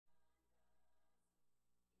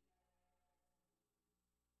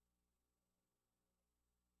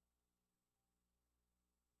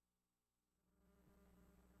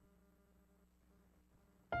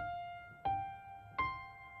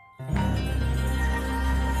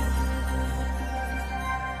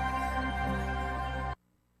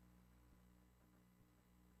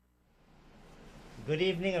Good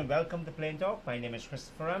evening and welcome to Plain Talk. My name is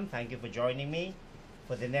Christopher. Thank you for joining me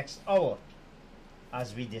for the next hour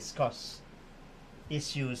as we discuss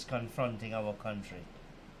issues confronting our country.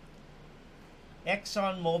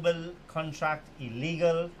 Exxon Mobil contract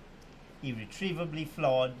illegal, irretrievably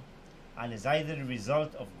flawed, and is either the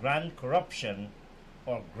result of grand corruption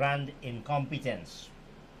or grand incompetence.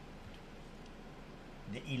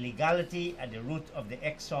 The illegality at the root of the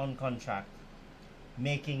EXXON contract,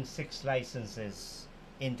 making 6 licenses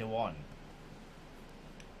into one.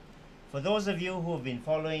 For those of you who have been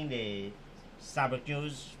following the Sabbath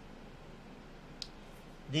news,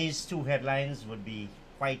 these 2 headlines would be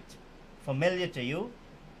quite familiar to you.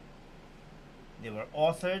 They were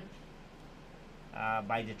authored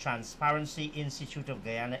by the Transparency Institute of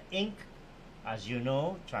Guyana, Inc. As you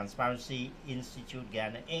know, Transparency Institute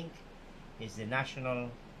Guyana, Inc. is the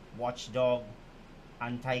national watchdog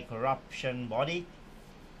anti-corruption body.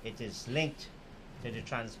 It is linked to the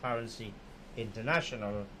Transparency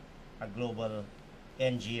International, a global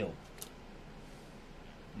NGO.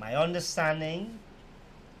 My understanding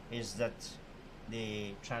is that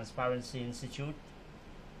the Transparency Institute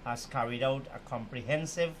has carried out a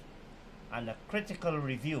comprehensive and a critical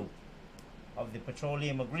review of the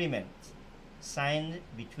petroleum agreement signed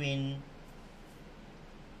between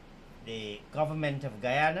the government of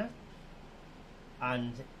Guyana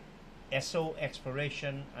and EXXO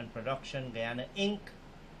Exploration and Production Guyana, Inc.,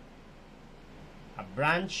 a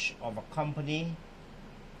branch of a company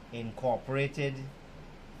incorporated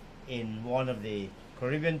in one of the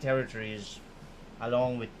Caribbean territories,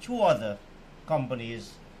 along with 2 other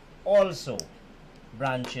companies, also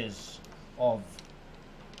branches of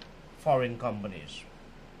foreign companies.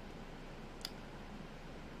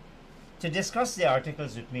 To discuss the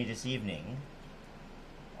articles with me this evening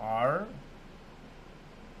are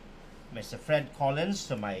Mr. Fred Collins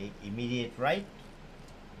to my immediate right,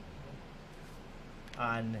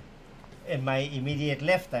 and in my immediate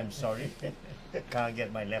left, I'm sorry, can't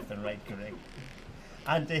get my left and right correct,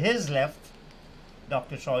 and to his left,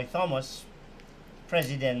 Dr. Troy Thomas,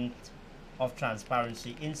 President of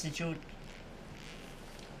Transparency Institute,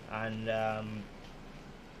 and a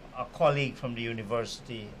colleague from the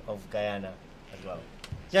University of Guyana as well.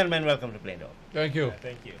 Gentlemen, welcome to Plain Talk. Thank you.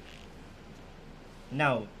 Thank you.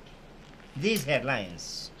 Now, these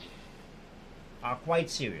headlines are quite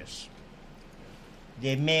serious.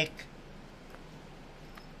 They make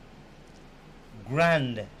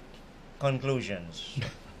grand conclusions.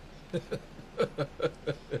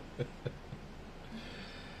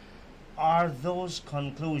 Are those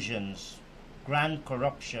conclusions grand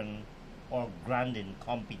corruption or grand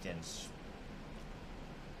incompetence?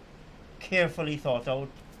 Carefully thought out,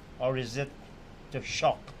 or is it to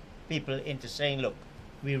shock people into saying, look,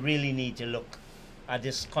 we really need to look at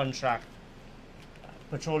this contract,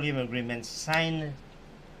 petroleum agreement signed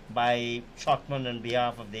by Trotman on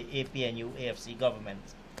behalf of the APNU AFC government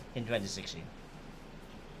in 2016?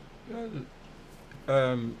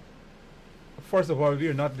 Well, first of all, we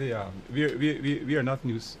are not the we are not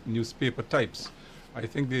newspaper types. I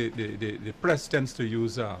think the press tends to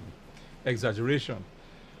use exaggeration.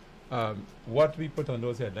 What we put on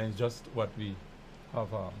those headlines, just what we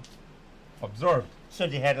have observed. So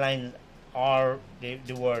the headlines are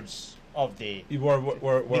the words of the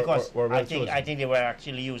because well I think they were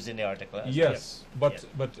actually used in the article. Yes, well.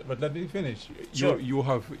 but let me finish. Sure. You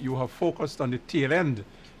have focused on the tail end,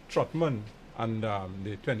 Trotman and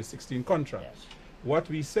the 2016 contract. Yes. What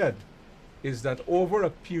we said is that over a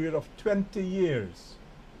period of 20 years,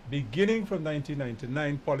 beginning from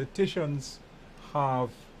 1999, politicians have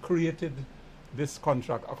created this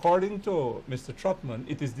contract. According to Mr. Trotman,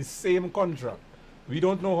 it is the same contract. We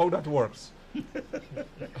don't know how that works.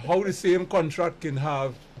 How the same contract can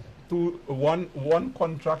have one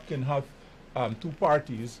contract can have 2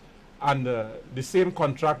 parties, and the same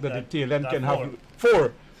contract that the tail end can have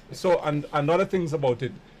 4. So, and other things about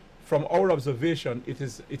it, from our observation, it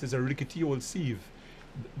is a rickety old sieve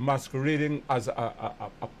masquerading as a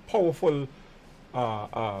powerful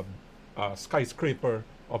skyscraper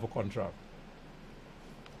of a contract.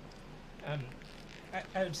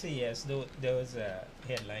 I would say yes, those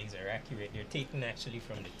headlines are accurate. They're taken actually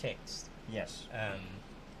from the text. Yes.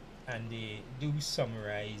 And they do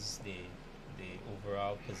summarize the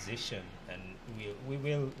overall position, and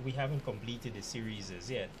we haven't completed the series as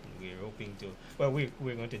yet. We're hoping to, well,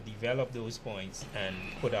 we're going to develop those points and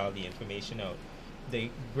put all the information out. The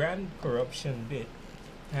grand corruption bit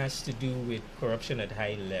has to do with corruption at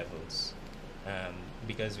high levels,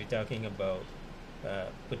 because we're talking about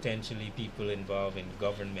potentially people involved in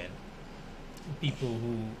government, people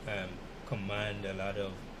who command a lot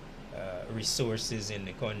of resources in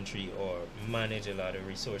the country or manage a lot of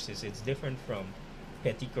resources. It's different from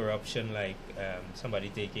petty corruption, like somebody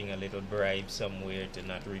taking a little bribe somewhere to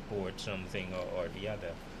not report something or the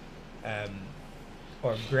other.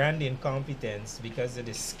 Or grand incompetence because of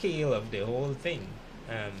the scale of the whole thing.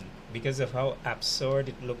 Because of how absurd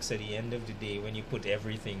it looks at the end of the day when you put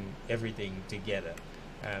everything together.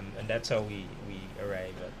 And that's how we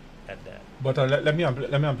arrive at that. But let me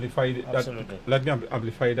amplify that. Absolutely. Let me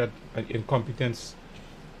amplify that incompetence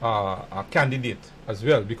candidate as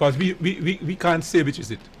well, because we can't say which is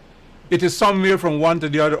it. It is somewhere from one to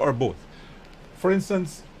the other or both. For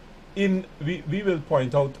instance, we will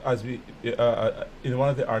point out as we in one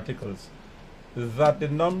of the articles that the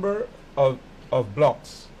number of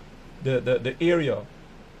blocks, the area,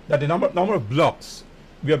 that the number of blocks,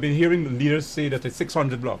 we have been hearing the leaders say that it's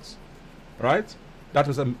 600 blocks, right? That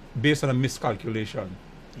was based on a miscalculation.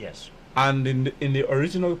 Yes. And in the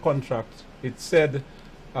original contract, it said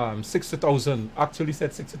 60,000, actually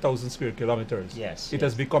said 60,000 square kilometers. Yes. It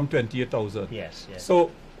has become 28,000. Yes. So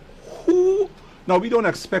now we don't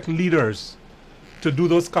expect leaders to do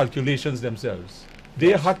those calculations themselves.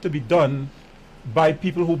 They had to be done by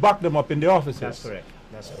people who back them up in the offices. That's correct.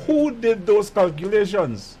 Who did those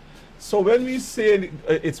calculations? So when we say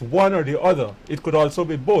it's one or the other, it could also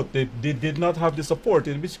be both. They did not have the support,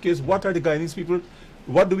 in which case, what are the Guyanese people,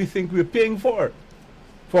 what do we think we're paying for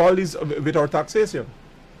all these with our taxation?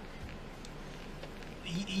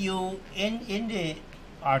 You, in the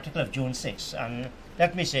article of June 6, and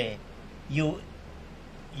let me say, your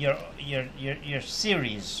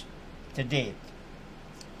series to date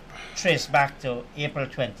trace back to April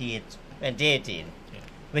 28, 2018,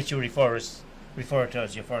 which you refer to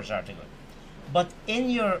as your first article. But in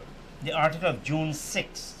the article of June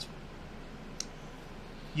 6th,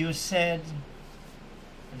 you said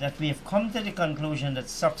that we have come to the conclusion that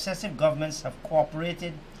successive governments have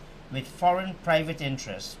cooperated with foreign private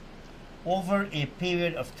interests over a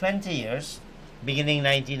period of 20 years, beginning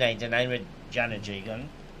 1999 with Janet Jagan,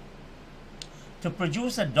 to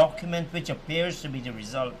produce a document which appears to be the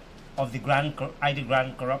result of the either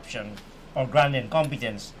grand corruption or grand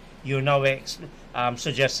incompetence. You're now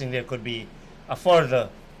suggesting there could be a further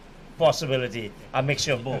possibility, a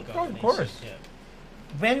mixture of both. Of course. Yeah.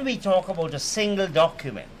 When we talk about a single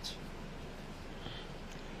document,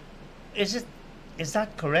 is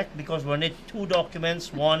that correct? Because we're in two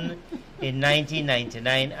documents, one in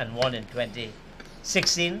 1999 and one in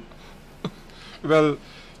 2016. Well,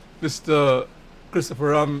 Mr.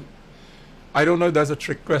 Christopher, I don't know if that's a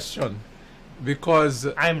trick question, because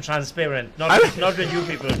I'm transparent, not with you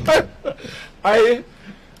people.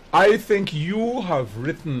 I think you have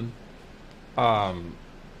written, and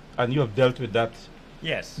you have dealt with that.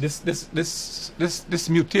 Yes. This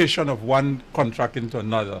mutation of one contract into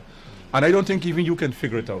another, and I don't think even you can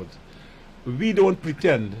figure it out. We don't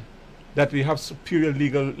pretend that we have superior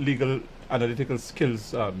legal analytical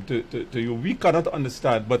skills to you. We cannot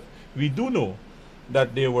understand, but we do know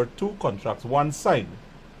that there were two contracts, one signed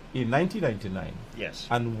in 1999, yes,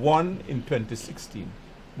 and one in 2016.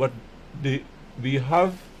 But we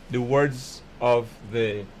have the words of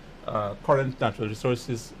the current Natural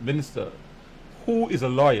Resources Minister, who is a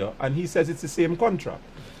lawyer, and he says it's the same contract.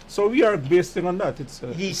 So we are basing on that.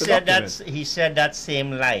 He said that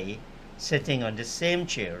same lie, sitting on the same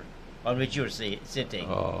chair on which you're sitting.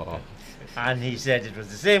 Oh. And he said it was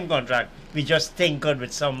the same contract. We just tinkered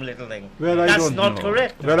with some little thing. Well, That's I don't not know.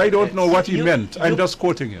 correct. Well, I don't know what he You- meant. I'm you- just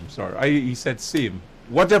quoting him. Sorry, he said same.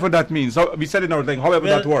 Whatever that means. We said in our thing. However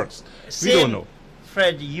Well, that works, we same- don't know.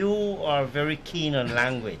 Fred, you are very keen on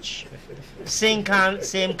language. Same can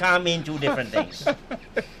mean two different things.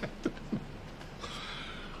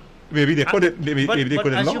 Maybe they couldn't. Maybe they But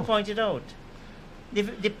couldn't as you know. pointed out,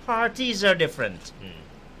 the parties are different.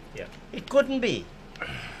 Yeah. It couldn't be.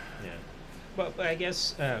 Yeah. But I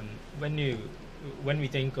guess when we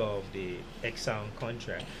think of the EXXON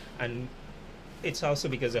contract, and it's also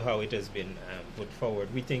because of how it has been put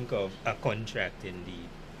forward, we think of a contract indeed.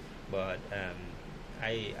 But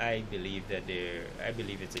I believe that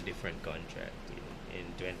it's a different contract in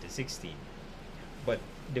 2016. But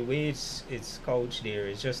the way it's couched there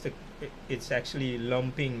is just it's actually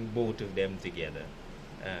lumping both of them together.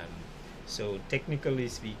 So technically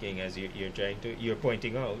speaking, as you're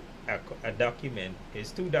pointing out, a document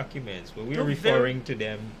is two documents, but we're Two referring to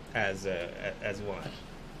them as one.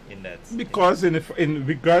 In that Because in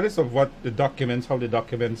regardless of what the documents, how the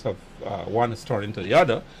documents of one is turned into the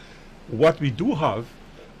other, what we do have,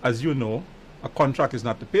 as you know, a contract is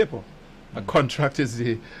not the paper. A contract is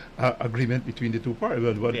the agreement between the two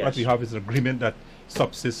parties. What Yes. we have is an agreement that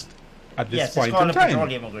subsists at this Yes, point it's called in a time.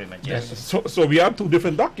 petroleum agreement. Yes. So we have two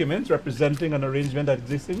different documents representing an arrangement that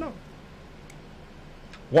exists now.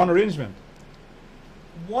 One arrangement.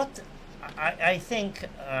 What I think,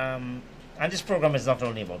 and this program is not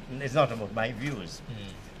only about, it's not about my views,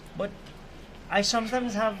 but I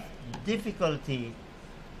sometimes have difficulty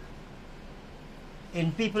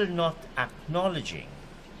in people not acknowledging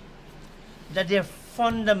that they're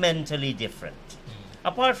fundamentally different.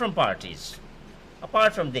 Apart from parties,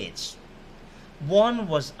 apart from dates. One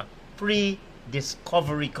was a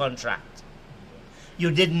pre-discovery contract.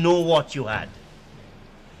 You didn't know what you had.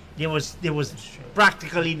 There was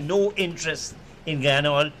practically no interest in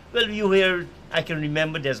Guyana. Well, you hear, I can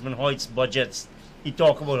remember Desmond Hoyt's budgets. He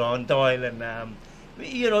talked about on oil and,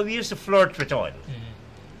 we used to flirt with oil.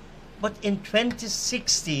 But in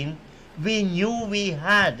 2016, we knew we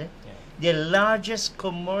had the largest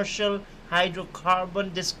commercial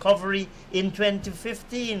hydrocarbon discovery in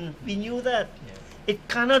 2015. We knew that. It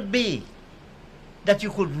cannot be that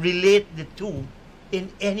you could relate the two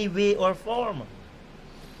in any way or form.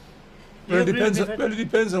 Well, it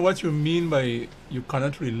depends on what you mean by you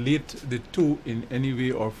cannot relate the two in any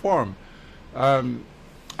way or form. I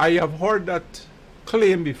have heard that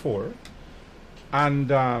claim before, and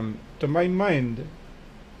to my mind,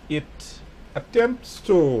 it attempts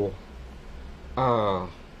to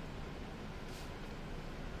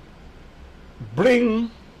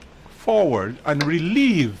bring forward and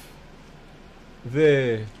relieve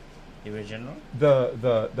the original,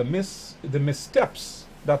 the missteps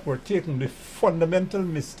that were taken, the fundamental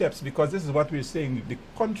missteps, because this is what we're saying: the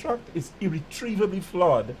contract is irretrievably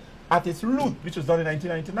flawed at its root, which was done in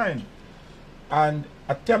 1999, and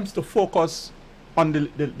attempts to focus on the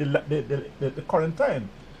current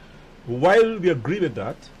time. While we agree with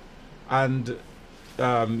that, and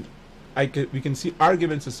we can see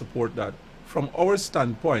arguments to support that, from our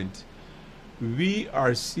standpoint, we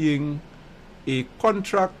are seeing a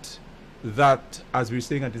contract that, as we're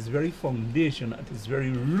saying, at its very foundation, at its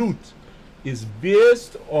very root, is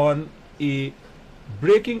based on a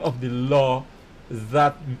breaking of the law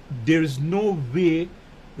that there is no way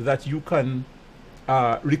that you can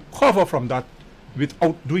recover from that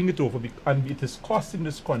without doing it over, and it is costing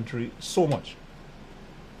this country so much.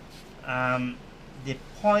 The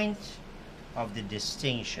point of the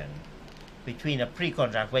distinction between a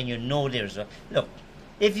pre-contract, when you know there's a look,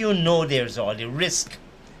 if you know there's all the risk,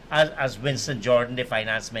 as Winston Jordan, the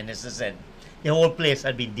finance minister, said, the whole place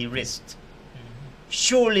had been de-risked.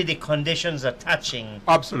 Surely the conditions attaching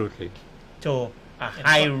Absolutely. to a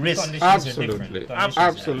high risk. Absolutely.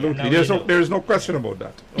 Absolutely. There is no question about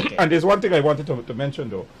that. Okay. And there's one thing I wanted to mention,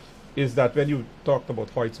 though, is that when you talked about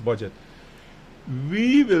Hoyt's budget,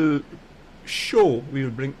 we will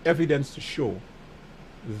bring evidence to show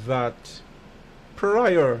that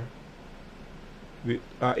prior,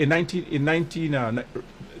 in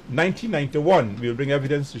 1991, we will bring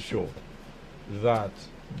evidence to show that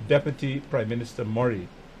Deputy Prime Minister Murray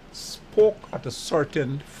spoke at a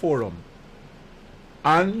certain forum,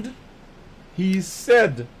 and he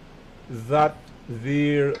said that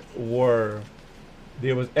there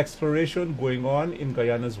was exploration going on in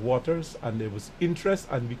Guyana's waters, and there was interest,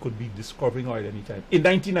 and we could be discovering oil anytime. In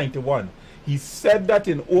 1991, he said that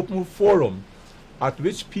in open forum, at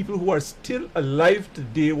which people who are still alive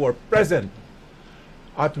today were present,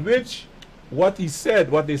 at which what they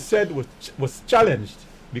said was challenged,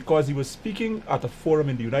 because he was speaking at a forum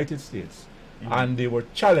in the United States, and they were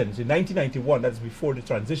challenged in 1991. That's before the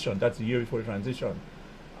transition. That's the year before the transition.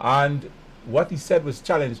 And what he said was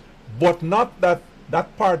challenged, but not that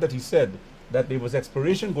part that he said, that there was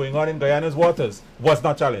exploration going on in Guyana's waters, was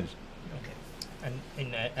not challenged. Okay.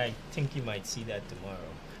 And I think you might see that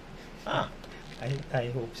tomorrow. I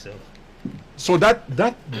hope so. So that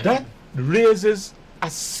raises a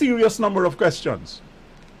serious number of questions.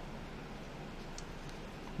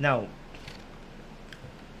 Now,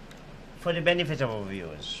 for the benefit of our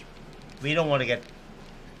viewers, we don't want to get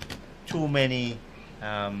too many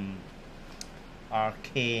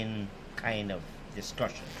arcane kind of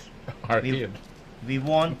discussions. Arcane. We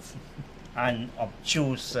want an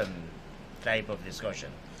obtuse and type of discussion.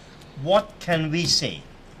 What can we say?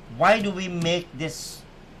 Why do we make this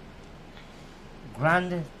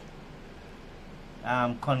grand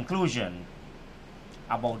conclusion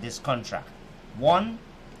about this contract? One,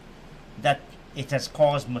 that it has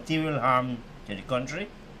caused material harm to the country,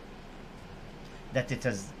 that it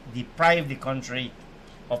has deprived the country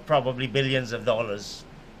of probably billions of dollars,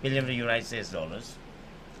 billions of United States dollars,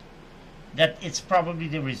 that it's probably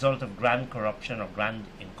the result of grand corruption or grand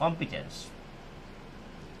incompetence,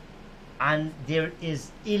 and there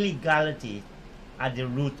is illegality at the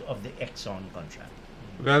root of the EXXON contract.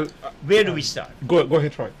 Well, Where do we start? go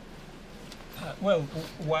ahead, Troy. Well,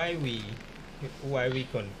 why we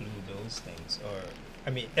conclude those things, or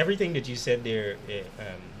I mean, everything that you said there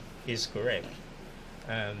is correct.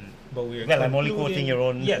 But we're Well, I'm only quoting concluding- your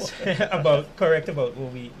own. Yes, correct about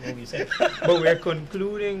what we said. But we're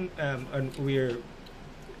concluding and we're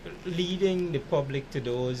leading the public to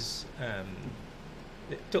those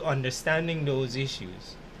to understanding those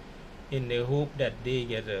issues, in the hope that they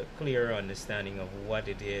get a clearer understanding of what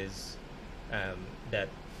it is that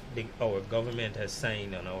our government has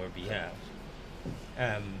signed on our behalf.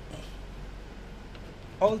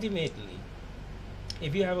 Ultimately,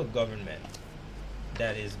 if you have a government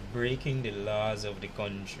that is breaking the laws of the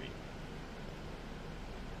country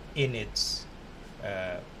in its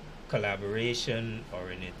collaboration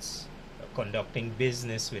or in its conducting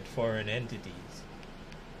business with foreign entities,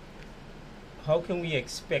 how can we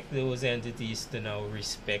expect those entities to now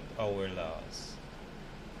respect our laws?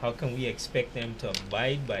 How can we expect them to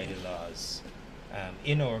abide by the laws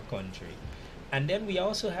in our country? And then we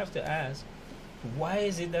also have to ask, why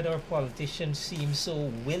is it that our politicians seem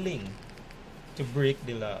so willing to break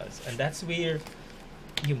the laws? And that's where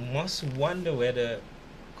you must wonder whether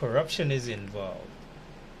corruption is involved,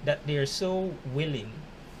 that they're so willing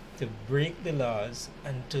to break the laws,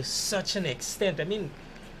 and to such an extent. I mean,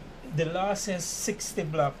 the law says 60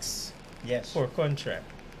 blocks Yes. per contract,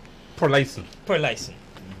 Per license. per license.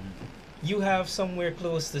 You have somewhere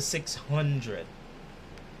close to 600.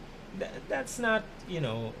 That's not,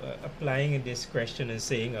 applying a discretion and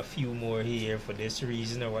saying a few more here for this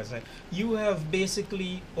reason or what's not. You have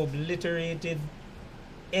basically obliterated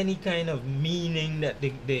any kind of meaning that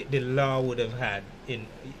the law would have had in.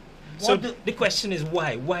 So What do- the question is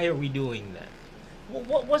why? Why are we doing that?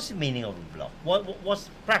 What's the meaning of a block? What's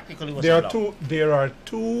practically what's There a are block? two. There are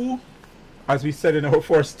two, as we said in our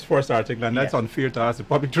first article, and that's Yes. unfair to ask the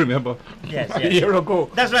public to remember Yes, a yes. year ago.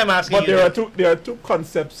 That's why I'm asking But you. there are two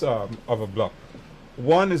concepts of a block.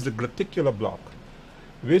 One is the graticular block,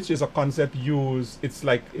 which is a concept used.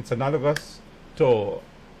 It's analogous to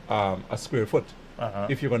a square foot. Uh-huh.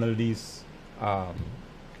 If you're going to lease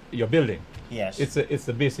your building, Yes. it's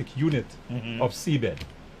the basic unit Mhm. of seabed.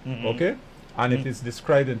 Mhm. Okay, and Mhm. it is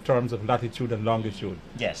described in terms of latitude and longitude.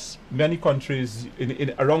 Yes. Many countries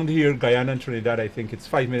in around here, Guyana and Trinidad, I think it's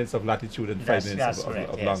 5 minutes of latitude and 5 minutes That's of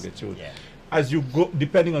correct, yes. longitude. Yeah. As you go,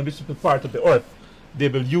 depending on which part of the earth, they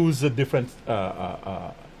will use a different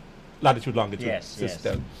latitude longitude Yes, yes.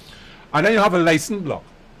 system. And then you have a license block.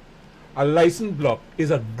 A license block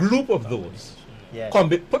is a group of those Yes.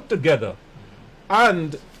 put together,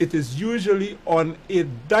 and it is usually on a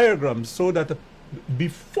diagram, so that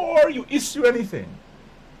before you issue anything,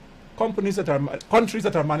 countries that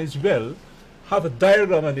are managed well have a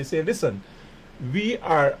diagram, and they say, listen, we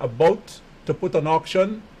are about to put on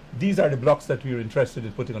auction. These are the blocks that we're interested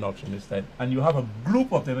in putting on auction this time. And you have a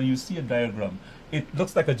group of them, and you see a diagram. It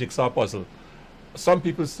looks like a jigsaw puzzle. Some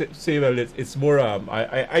people say well, it's more,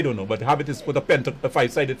 I don't know, but the habit is put a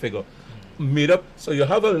five-sided figure made up. So you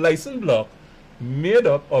have a license block made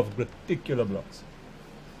up of graticular blocks.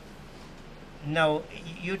 Now,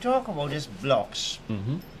 you talk about these blocks.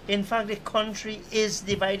 In fact, the country is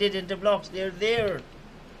divided into blocks. They're there.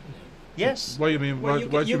 Yes. What do you mean? Well,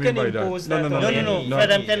 What you you mean can by that? impose No, that no, on no, No, no, any- no.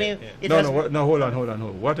 Fred, I'm telling you, it No, has no, no, hold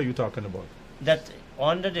on. What are you talking about? that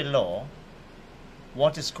under the law,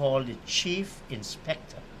 what is called the chief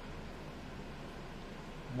inspector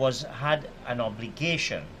had an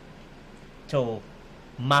obligation to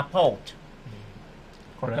map out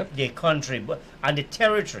Correct? the country and the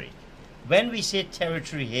territory. When we say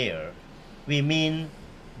territory here, we mean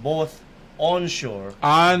both onshore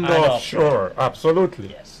And and offshore, absolutely.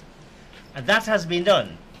 Yes, and that has been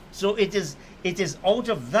done. So it is out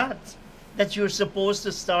of that you're supposed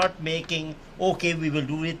to start making. Okay, we will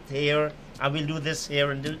do it here, and we'll do this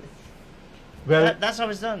here, and do. Well, That's how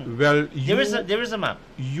it's done. well, There is a map.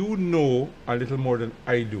 you know a little more than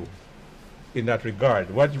I do in that regard.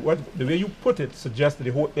 The way you put it suggests that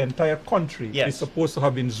the entire country Yes. is supposed to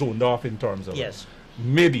have been zoned off in terms of Yes.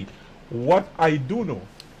 maybe. What I do know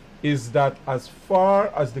is that as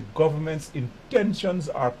far as the government's intentions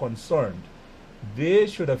are concerned, they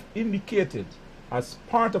should have indicated as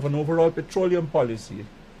part of an overall petroleum policy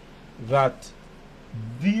that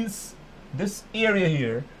this area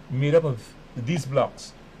here made up of these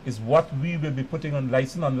blocks is what we will be putting on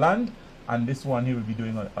license on land, and this one he will be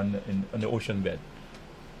doing on the ocean bed.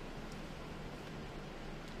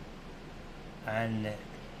 And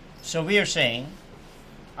so we are saying,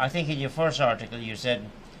 I think in your first article you said,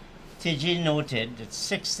 TG noted that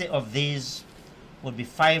 60 of these would be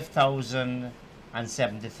 5,000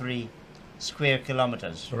 2,273 square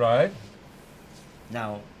kilometers. Right.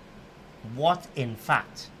 Now, what in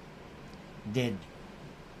fact did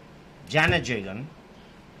Janet Jagan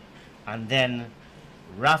and then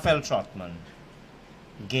Raphael Trotman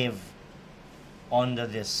give under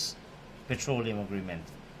this petroleum agreement,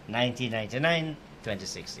 1999-2016?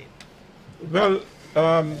 Well,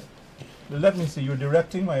 let me see. You're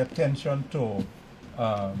directing my attention to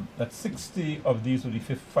that 60 of these will be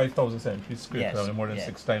 5,073 square Yes, kilometers, more than yes.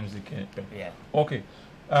 6 times the K. Yeah. Okay.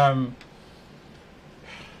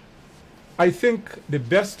 I think the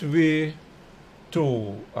best way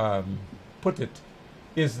to put it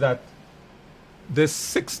is that the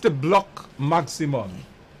 60 block maximum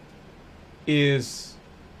is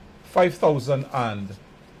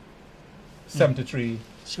 5,073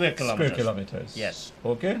 Square kilometers. square kilometers. Yes.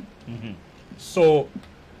 Okay? Mhm. So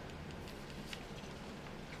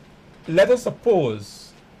let us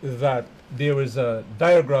suppose that there is a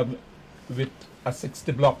diagram with a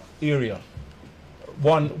 60 block area.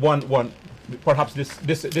 One. Perhaps this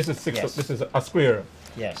is six. Yes. This is a square.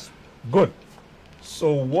 Yes. Good.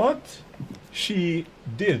 So what she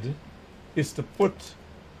did is to put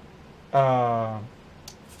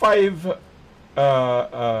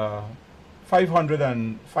 500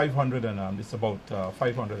 and it's about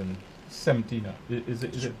 517. Is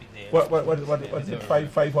it? Should be there. What's it?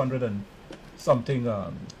 500 and something.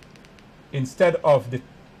 Instead of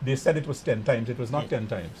they said it was 10 times. It was not 10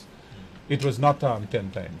 times. It was not 10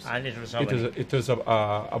 times. And it was how It many? was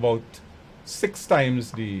about 6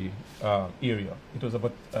 times the area. It was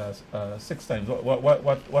about 6 times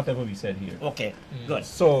whatever we said here. Okay, good.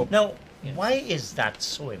 So Now, why is that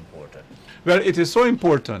so important? well, it is so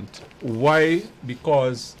important. Why?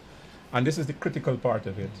 Because, and this is the critical part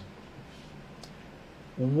of it.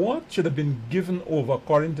 What should have been given over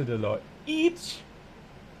according to the law? Each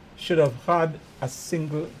should have had a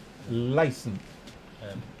single license.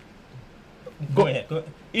 Go ahead. Go ahead.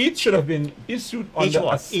 Each should have been issued Each under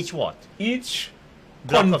what? a s- Each what? each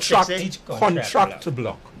Block of contract 60? Each contract contract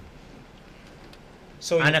block.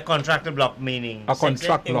 So And a contractor block meaning A 60?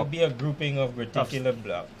 contract it block. would be a grouping of particular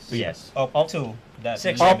blocks. Yes. Up to that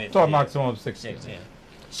 60. Up limit. to a yeah. maximum of 60. 60. Yeah.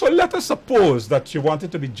 So let us suppose that she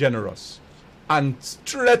wanted to be generous and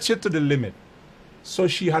stretch it to the limit. So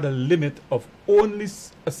she had a limit of only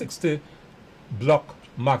a 60 block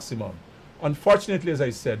maximum. Unfortunately, as I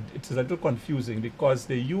said, it is a little confusing because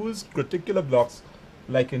they use graticular blocks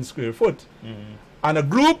like in square foot and a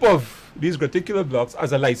group of these graticular blocks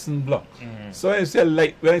as a license block. So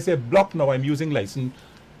when I say block now, I'm using license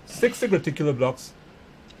 60 graticular blocks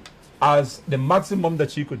as the maximum that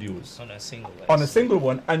she could use On a single on a license. single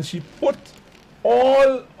one, and she put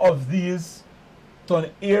all of these to an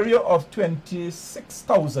area of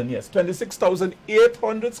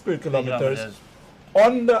 26,800 square kilometers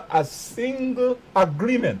under a single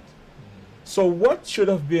agreement. So what should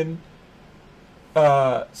have been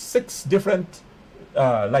 6 different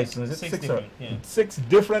licenses, Six different, yeah. 6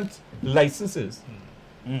 different licenses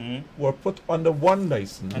Mhm. were put under one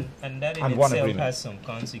license. And that in And one itself agreement. has some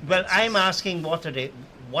consequences. Well, I'm asking what are they?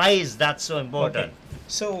 Why is that so important? Okay.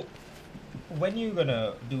 So, when you're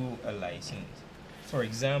gonna do a license, for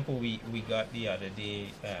example, we got the other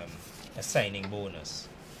day a signing bonus.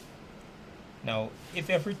 Now,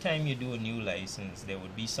 if every time you do a new license, there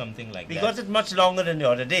would be something like We that. got it much longer than the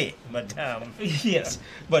other day, but Yes,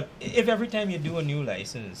 but if every time you do a new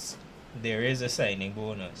license, there is a signing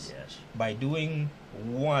bonus. yes. By doing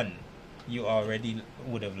one, you already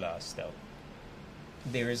would have lost out.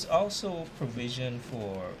 There is also provision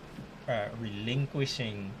for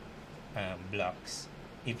relinquishing blocks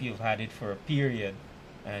if you've had it for a period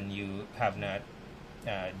and you have not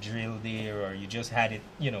drilled there, or you just had it.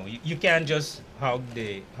 You can't just hug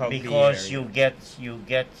the Because area. you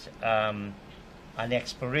get an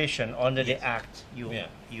expiration under the Yes. act. Yeah.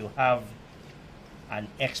 You have an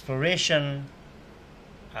expiration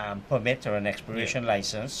permit or an expiration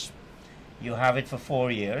license. You have it for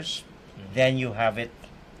 4 years. Then you have it.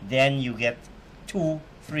 Then you get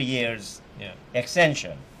 2-3 years Yeah.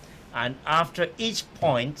 extension, and after each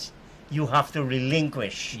point you have to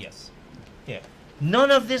relinquish. Yes. Yeah.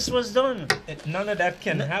 None of this was done. None of that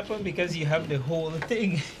can happen because you have the whole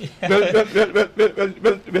thing.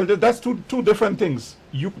 well, that's two different things.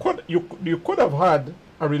 You could have had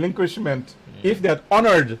a relinquishment if they had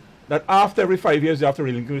honored that after every 5 years you have to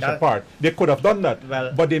relinquish a That- part. They could have done that,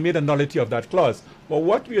 Well- but they made a nullity of that clause. But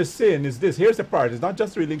what we are saying is this: here's the part. It's not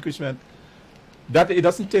just relinquishment. That it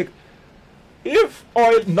doesn't take. If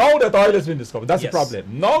oil, now that oil has been discovered, that's Yes. the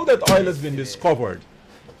problem. Now that oil has been discovered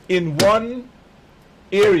in one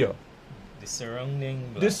area, The surrounding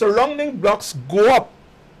blocks. The surrounding blocks go up,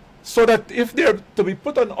 so that if they're to be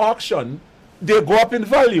put on auction, they go up in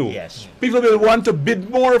value. Yes. People will want to bid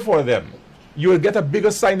more for them. You will get a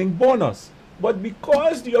bigger signing bonus. But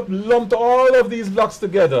because you have lumped all of these blocks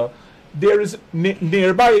together, there is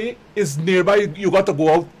nearby. You got to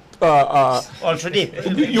go out. Ultra deep.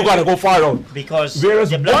 You got to go far out. Because Whereas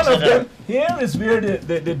the one blocks of that are- them, here is where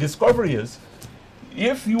the discovery is.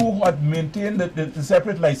 If you had maintained the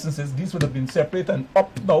separate licenses, these would have been separate and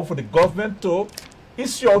up now for the government to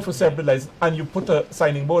issue out for separate license, and you put a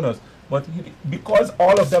signing bonus. But because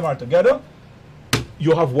all of them are together,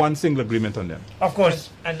 you have one single agreement on them. Of course.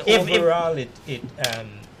 And If- overall,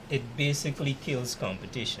 it basically kills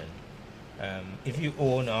competition. If you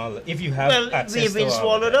own if you have Well, access we've to been all of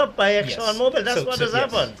swallowed them. up by Yes. EXxonMobil. That's what has yes.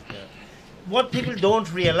 happened. Yeah. What people don't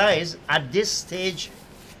realize at this stage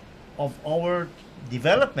of our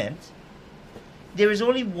development, there is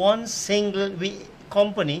only one single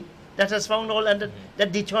company that has found all and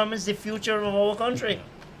that determines the future of our country.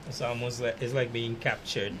 It's almost like being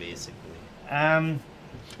captured, basically.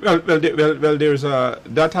 There's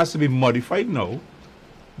that has to be modified now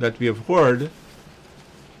that we have heard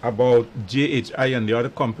about JHI and the other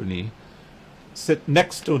company sit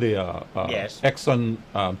next to the Yes. Exxon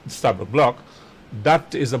Stabroek block.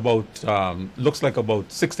 That is about looks like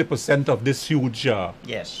about 60% of this huge.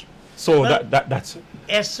 Yes. So Well- that's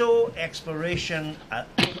ESSO exploration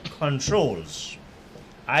controls,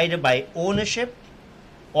 either by ownership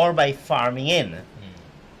or by farming in,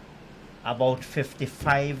 about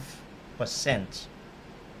 55%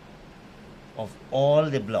 of all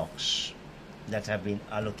the blocks that have been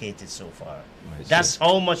allocated so far. I see. That's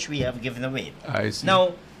how much we have given away. I see.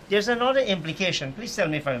 Now, there's another implication. Please tell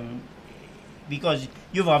me if I'm, because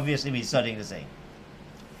you've obviously been studying the thing.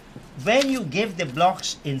 When you give the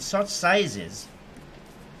blocks in such sizes,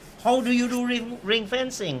 how do you do ring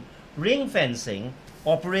fencing? Ring fencing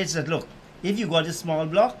operates that, look, if you got a small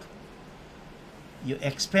block, your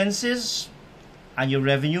expenses and your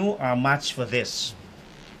revenue are matched for this.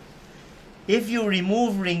 If you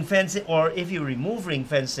remove ring fencing, or if you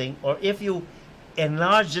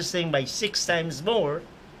enlarge this thing by 6 times more,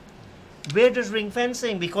 where does ring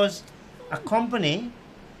fencing? Because a company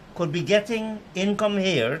could be getting income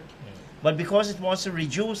here, but because it wants to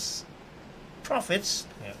reduce profits,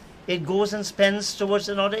 it goes and spends towards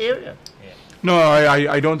another area. No,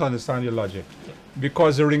 I don't understand your logic.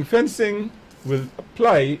 Because the ring fencing will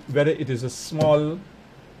apply whether it is a small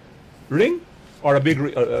ring or a big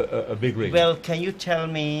ring. Well, can you tell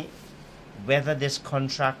me whether this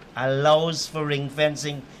contract allows for ring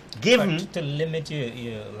fencing, given? But to limit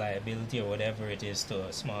your liability or whatever it is to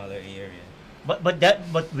a smaller area.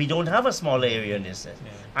 But we don't have a small area in this.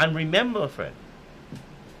 Yeah. And remember, Fred,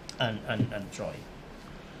 and Troy,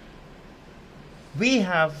 we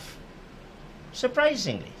have,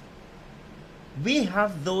 surprisingly, we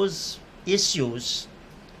have those issues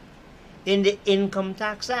in the Income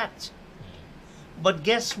Tax Act. But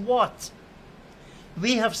guess what?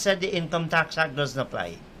 We have said the Income Tax Act doesn't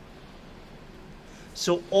apply.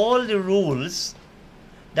 So all the rules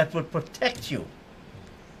that would protect you,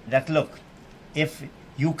 that look, if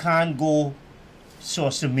you can't go so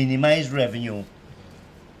as to minimize revenue,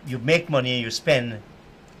 you make money and you spend,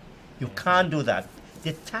 you can't do that.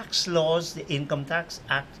 The tax laws, the Income Tax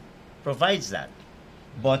Act provides that,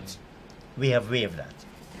 but we have waived that.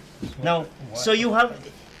 Now, so you have,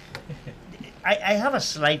 I have a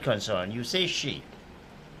slight concern. You say she.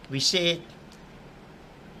 We say,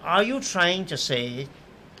 are you trying to say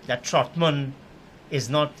that Trotman is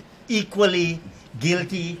not equally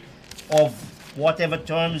guilty of whatever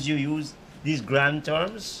terms you use, these grand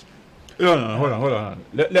terms? No, hold on.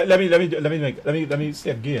 Let me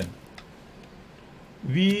say again.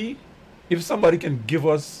 If somebody can give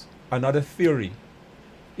us another theory,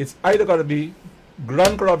 it's either got to be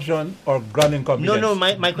grand corruption or grand incompetence. No,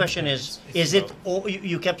 my question is it,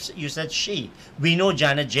 you said she. We know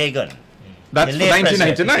Janet Jagan. That's the for late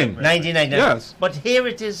president. 1999. 1999. Yes. But here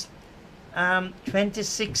it is,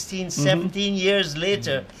 2016, 17 years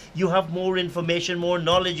later, you have more information, more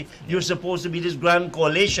knowledge. You're supposed to be this grand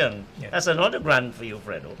coalition. Yeah. That's another grand for you,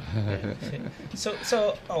 Fredo.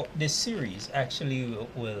 So this series actually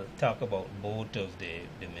will talk about both of the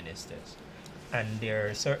ministers. And there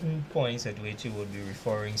are certain points at which you would be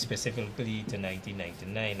referring specifically to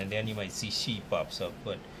 1999, and then you might see she pops up.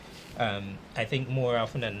 But I think more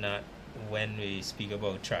often than not, when we speak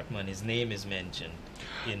about Trotman, his name is mentioned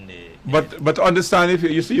in the. But understand, if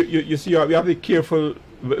you see, we have to be careful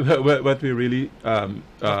what we really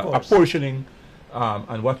apportioning,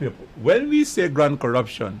 and what we. When we say grand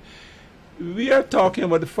corruption, we are talking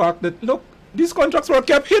about the fact that, look, these contracts were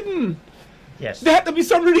kept hidden. Yes. There had to be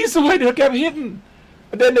some reason why they were kept hidden.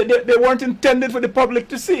 Then they weren't intended for the public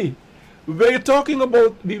to see. We're talking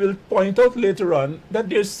about, we will point out later on, that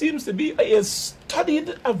there seems to be a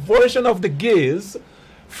studied aversion of the gaze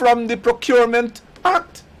from the Procurement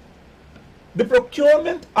Act. The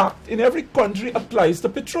Procurement Act in every country applies to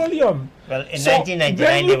petroleum. Well, in So 1999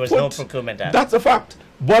 when there you was no put- Procurement Act. That's a fact.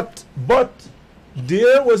 But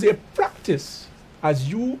there was a practice, as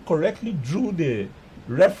you correctly drew the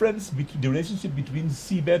reference between the relationship between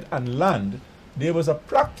seabed and land. There was a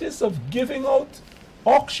practice of giving out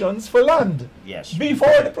auctions for land Yes.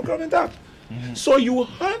 before the Procurement Act. So you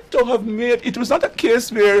had to have made, it was not a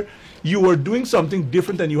case where you were doing something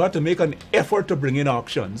different and you had to make an effort to bring in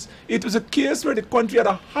auctions. It was a case where the country had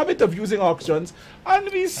a habit of using auctions, and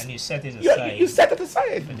we And you set it you, aside. you set it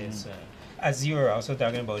aside. for this. As you were also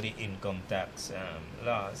talking about the income tax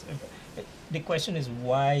laws, the question is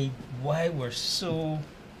why were so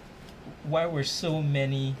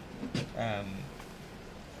many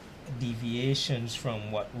deviations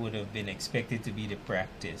from what would have been expected to be the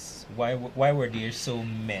practice? Why were there so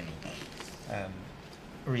many,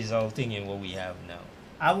 resulting in what we have now?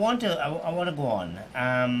 I want to go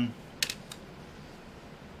on.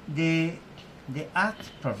 The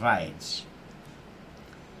Act provides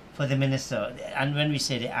for the minister, and when we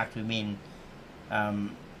say the Act, we mean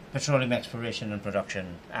Petroleum Exploration and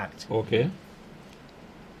Production Act. Okay.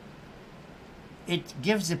 It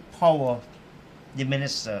gives the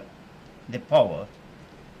minister the power,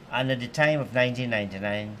 and at the time of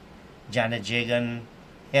 1999, Janet Jagan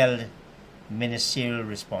held ministerial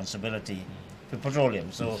responsibility for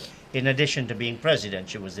petroleum. So, in addition to being president,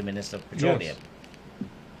 she was the minister of petroleum. Yes.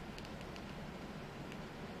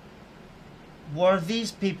 Were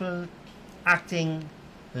these people acting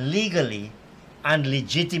legally and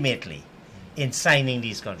legitimately in signing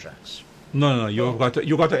these contracts? No, you got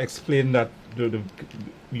to explain that.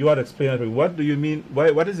 You got to explain that. What do you mean?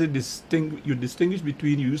 What is it you distinguish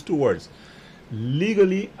between? You use two words,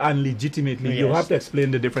 legally and legitimately. You Yes. have to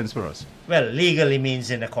explain the difference for us. Well, legally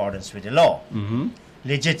means in accordance with the law. Mm-hmm.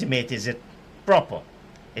 Legitimate, is it proper?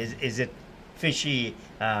 Is it fishy?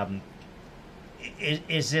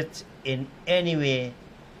 Is it in any way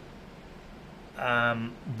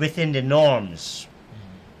within the norms?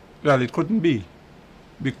 Well, it couldn't be,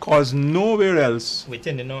 because nowhere else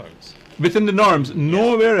Within the norms. within the norms,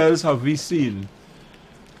 nowhere else have we seen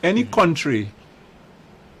any country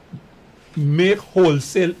make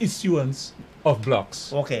wholesale issuance of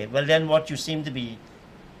blocks. Okay, well then what you seem to be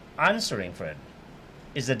answering, Fred,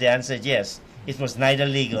 is that the answer is yes. It was neither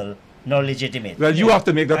legal nor legitimate. Well, you have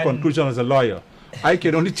to make that And- conclusion as a lawyer. I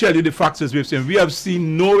can only tell you the facts as we've seen. We have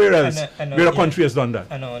seen nowhere else And, where a yeah. country has done that.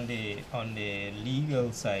 And on the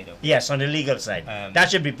legal side of it, Yes, on the legal side.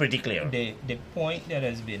 That should be pretty clear. the point that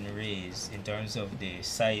has been raised in terms of the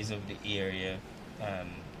size of the area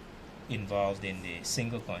involved in the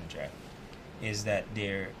single contract is that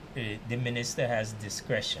the minister has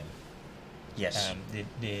discretion. Yes.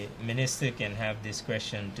 The minister can have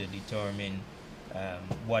discretion to determine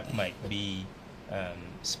what might be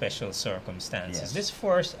special circumstances. Yes. This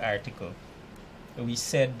first article, we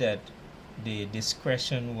said that the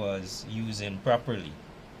discretion was used improperly.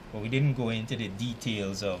 But we didn't go into the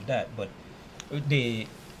details of that. But the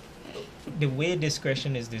way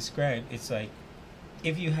discretion is described, it's like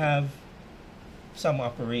if you have some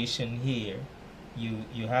operation here,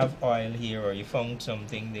 you have oil here, or you found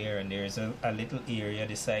something there, and there's a little area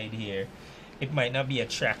the side here, it might not be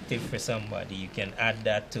attractive for somebody. You can add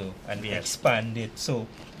that to and expand it. So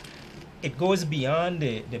it goes beyond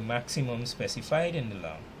the maximum specified in the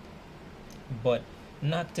law, but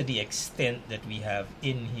not to the extent that we have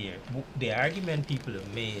in here. The argument people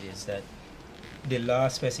have made is that the law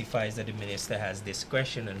specifies that the minister has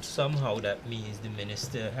discretion, and somehow that means the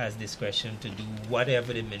minister has discretion to do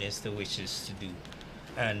whatever the minister wishes to do.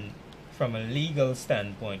 And from a legal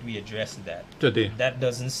standpoint, we address that. Today. That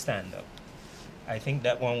doesn't stand up. I think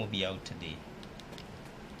that one will be out today.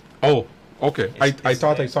 Oh, okay. I It's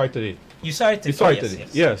thought I there. saw it today. You saw it today? You saw it yes, today.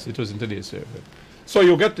 yes. Yes, it was in today's survey. So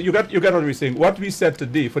you get what we're saying. What we said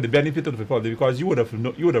today, for the benefit of the public, because you would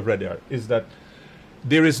have read there, is that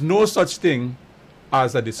there is no such thing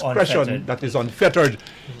as a discretion Unfettered. that is unfettered.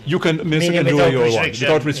 You can minister Meaning can do without what you want restriction.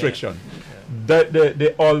 without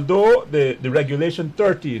restriction. Although the regulation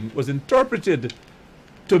 13 was interpreted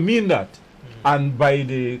to mean that, and by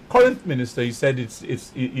the current minister, he said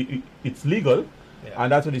it's legal. Yeah.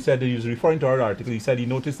 And that's what he said. He was referring to our article. He said he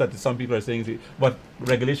noticed that some people are saying, but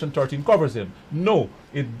Regulation 13 covers him. No,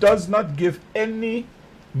 it does not give any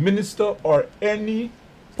minister or any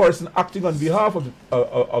person acting on behalf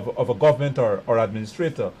of a government or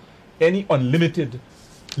administrator any unlimited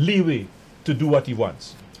leeway to do what he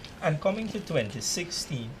wants. And coming to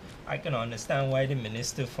 2016, I can understand why the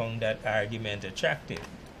minister found that argument attractive.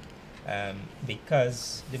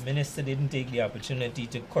 Because the minister didn't take the opportunity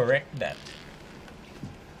to correct that.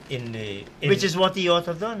 Which is what he ought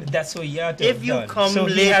to have done. That's what he ought to If have you done. come so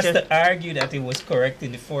he has later- to argue that it was correct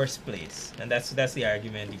in the first place, and that's the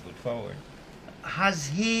argument he put forward. Has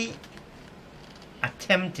he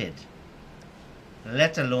attempted,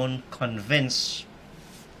 let alone convince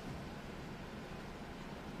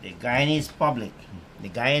the Guyanese public, the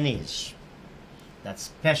Guyanese, that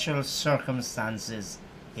special circumstances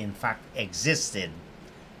in fact existed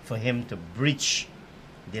for him to breach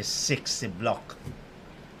this 60 block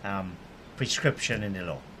prescription in the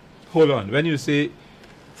law? Hold on. When you say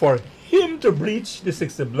for him to breach the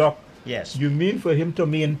 60 block, Yes. you mean for him to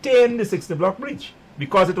maintain the 60 block breach?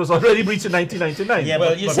 Because it was already breached in 1999. Yeah, Well,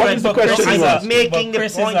 but- you but said- what is the but Chris question is you al- ask? Making but the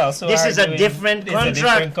Chris is point, also this is a arguing different it's a different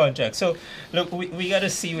contract. contract. So, look, we got to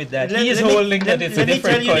see with that. Let- he is let me- holding that let- it's let a me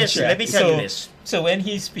different tell you contract. this, let me tell you so, this. So when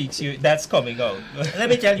he speaks, that's coming out. Let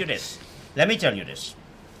me tell you this. Let me tell you this.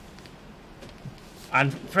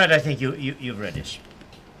 And Fred, I think you've read this.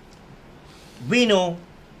 We know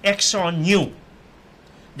EXXON knew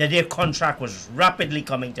that their contract was rapidly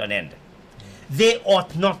coming to an end. They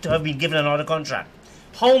ought not to have been given another contract.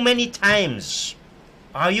 How many times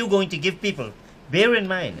are you going to give people? Bear in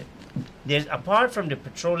mind, there's, apart from the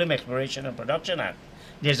Petroleum Exploration and Production Act,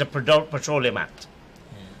 there's a Petroleum Act.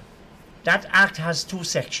 That act has two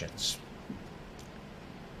sections.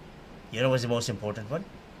 You know what's the most important one?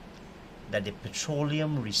 That the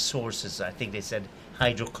petroleum resources, I think they said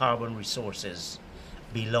hydrocarbon resources,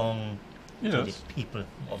 belong to the Yes. people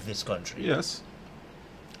of this country. Yes.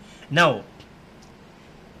 Now,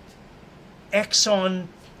 EXXON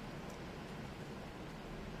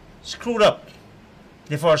screwed up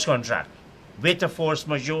the first contract with a force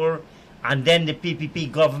majeure, and then the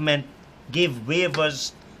PPP government gave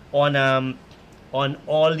waivers on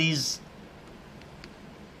all these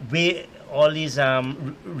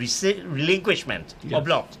relinquishment Yes. of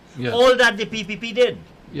blocks. Yes. All that the PPP did.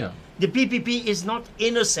 Yeah. The PPP is not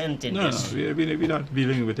innocent in No, this. we're not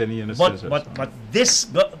dealing with any innocence. But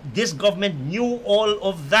this government knew all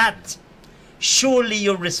of that. Surely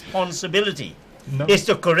your responsibility No. is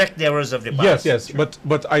to correct the errors of the past. Yes.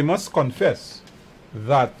 But I must confess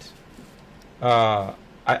that,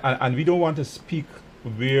 and we don't want to speak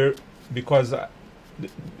because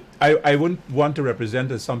I wouldn't want to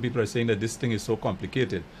represent, as some people are saying, that this thing is so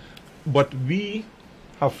complicated. But we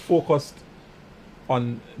have focused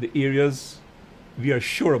on the areas we are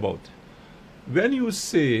sure about. When you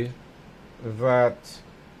say that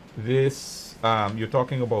this, you're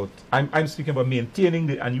talking about, I'm speaking about maintaining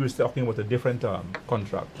the, and you were talking about a different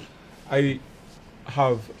contract. I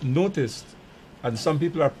have noticed, and some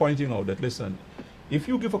people are pointing out that, listen, if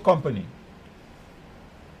you give a company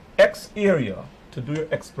X area to do your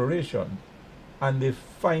exploration and they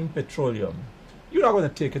find petroleum, you're not going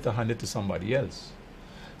to take it and hand it to somebody else.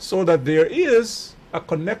 So that there is a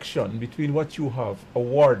connection between what you have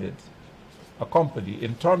awarded a company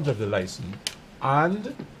in terms of the license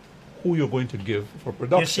and who you're going to give for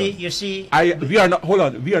production. You see. We are not. Hold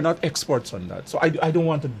on. We are not experts on that, so I don't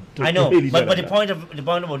want to. I know, really but get the on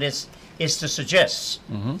point about this is to suggest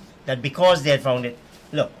Mhm. that because they had found it,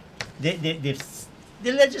 look,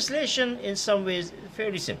 the legislation in some ways is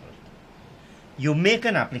fairly simple. You make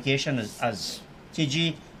an application, as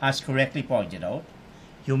TG has correctly pointed out.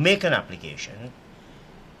 You make an application.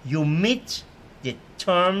 You meet the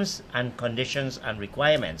terms and conditions and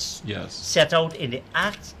requirements Yes. set out in the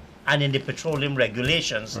Act and in the Petroleum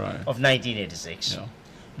Regulations Right. of 1986, Yeah.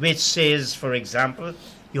 which says, for example,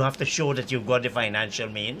 you have to show that you've got the financial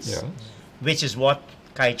means, Yeah. which is what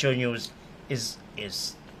Kaicho News is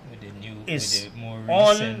with Is the more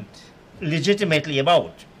on recent. legitimately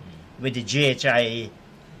about, with the GHI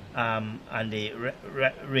and the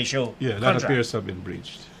ratio Yeah. That contract. appears to have been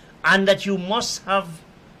breached. And that you must have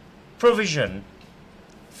provision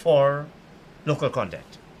for local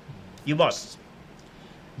content. You must.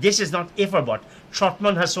 This is not if or but.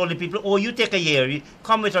 Trotman has told the people, oh, you take a year, you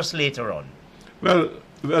come with us later on. Well,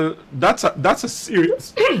 that's a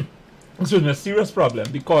serious, excuse me, a serious problem,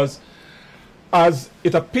 because as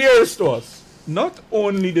it appears to us, not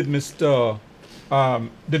only did the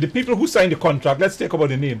people who signed the contract, let's talk about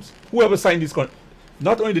the names, whoever signed this contract,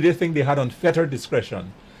 not only did they think they had unfettered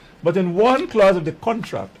discretion, but in one clause of the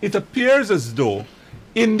contract, it appears as though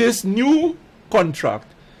in this new contract,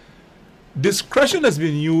 discretion has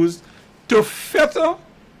been used to fetter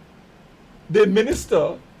the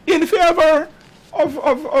minister in favor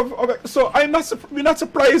so we're not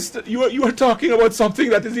surprised that you are talking about something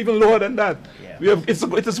that is even lower than that. Yeah.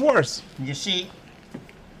 It is worse. You see,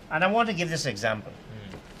 and I want to give this example.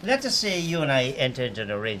 Let us say you and I enter into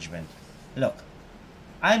an arrangement. Look,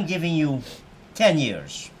 I'm giving you 10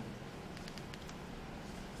 years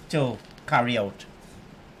to carry out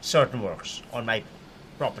certain works on my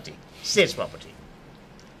property, state's property.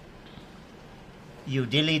 You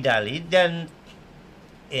dilly-dally, then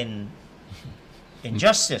in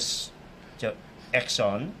justice to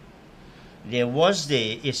EXXON, there was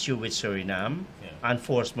the issue with Suriname, and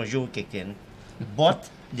force majeure kicked in, but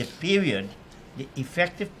the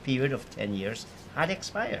effective period of 10 years had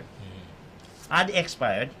expired.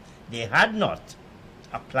 They had not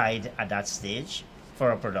applied at that stage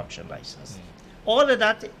for a production license. All of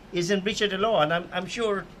that is in breach of the law, and I'm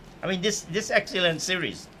sure, I mean, this excellent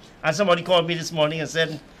series, and somebody called me this morning and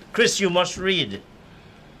said, Chris, you must read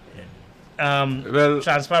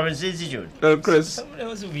Transparency Institute. Well, Chris, Some of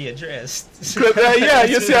those will be addressed. Chris,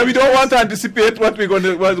 you see, we don't want to anticipate what's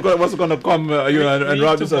going to come and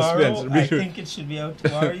rob the suspense. I think it should be out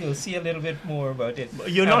tomorrow. You'll see a little bit more about it.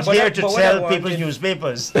 You're not here to sell people's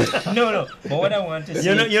newspapers. No. But what I want to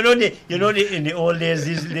say, you know, in the old days,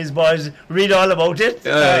 these boys read all about it.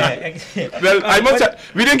 Well, I must say,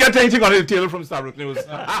 we didn't get anything on the table from Starbucks News.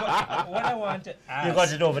 what I want to ask, You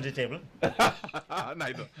got it over the table.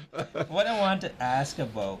 Neither. What I want to ask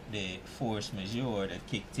about the force majeure that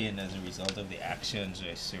kicked in as a result of the actions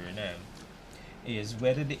with Suriname is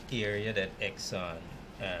whether the area that EXXON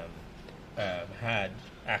had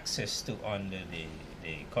access to under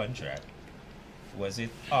the contract, was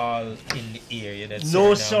it all in the area that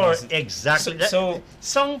No, Suriname sir, wasn't? exactly. So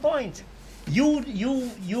Some point. You're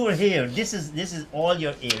here. This is all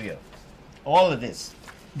your area. All of this.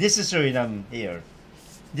 This is Suriname here.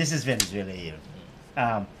 This is Venezuela here.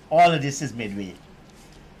 All of this is midway.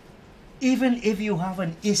 Even if you have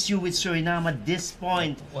an issue with Suriname at this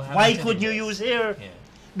point, why couldn't you use here? Yeah.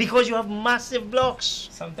 Because you have massive blocks.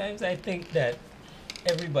 Sometimes I think that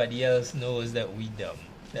everybody else knows that we dumb.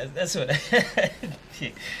 That's what I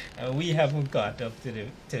think. And we haven't caught up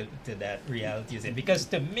to that reality. Because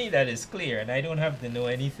to me that is clear, and I don't have to know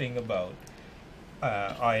anything about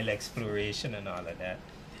oil exploration and all of that.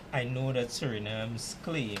 I know that Suriname's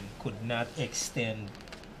claim could not extend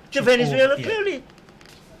To Venezuela, yeah. clearly.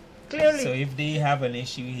 So if they have an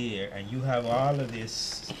issue here and you have all of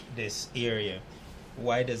this area,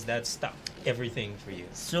 why does that stop everything for you?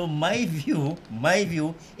 So my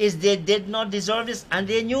view is they did not deserve this, and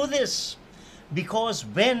they knew this, because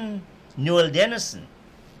when Noel Dennison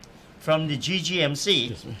from the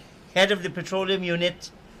GGMC, head of the petroleum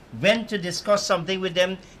unit, went to discuss something with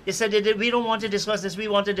them, they said, we don't want to discuss this, we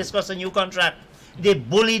want to discuss a new contract. They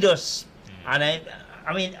bullied us. And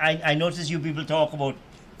I notice you people talk about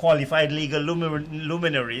qualified legal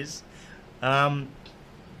luminaries.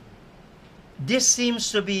 This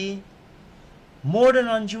seems to be more than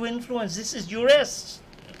undue influence. This is duress.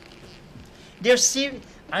 They're serious,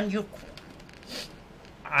 and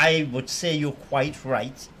I would say you're quite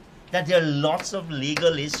right that there are lots of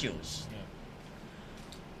legal issues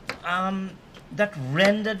that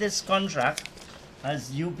render this contract,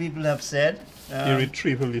 as you people have said,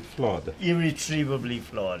 Irretrievably flawed. Irretrievably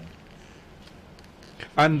flawed.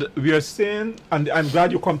 And we are saying, and I'm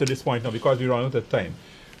glad you come to this point now because we're running out of time,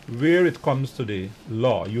 where it comes to the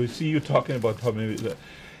law, you talking about how many,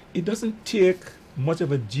 it doesn't take much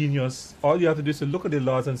of a genius. All you have to do is to look at the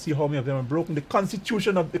laws and see how many of them are broken. The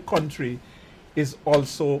constitution of the country is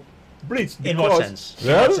also breached. In what sense?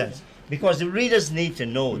 Well, in what sense? Because the readers need to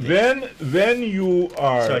know this. When you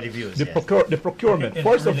are Sorry, the viewers, the procurement, In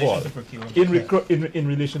first of relation all, to procurement. in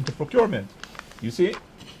relation to procurement, you see,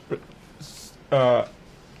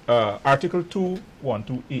 Article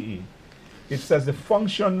 212 EE, it says the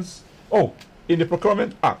functions. In the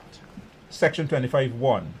Procurement Act, Section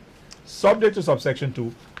 25(1), subject to subsection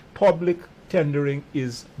 2, public tendering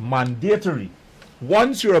is mandatory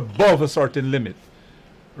once you're above a certain limit,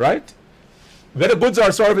 right? Whether goods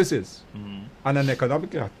or services. And an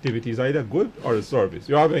economic activity is either good or a service.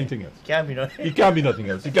 You have anything else? Can't be nothing. It can be nothing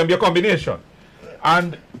else. It can be a combination.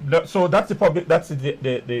 And so that's the public. That's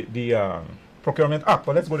the Procurement Act.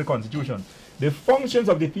 But let's go to the Constitution. The functions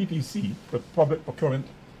of the PPC, the Public Procurement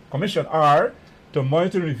Commission, are to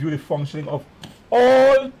monitor and review the functioning of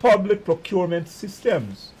all public procurement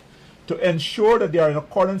systems, to ensure that they are in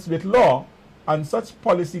accordance with law and such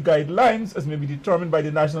policy guidelines as may be determined by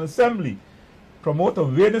the National Assembly, promote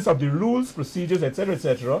awareness of the rules, procedures, etc.,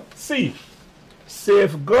 etc. C,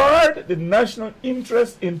 safeguard the national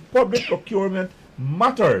interest in public procurement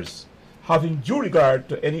matters, having due regard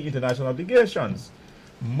to any international obligations,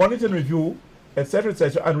 monitor and review, etc.,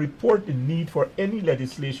 and report the need for any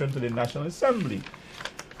legislation to the National Assembly.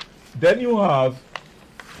 Then you have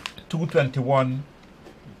 221,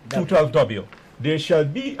 212W. There shall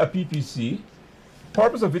be a PPC,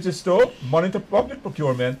 purpose of which is to monitor public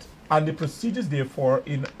procurement and the procedures therefore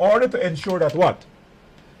in order to ensure that what?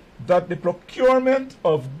 That the procurement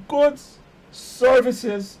of goods,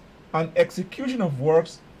 services, and execution of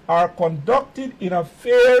works are conducted in a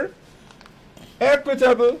fair,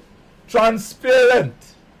 equitable, transparent,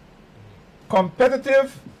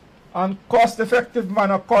 competitive, and cost-effective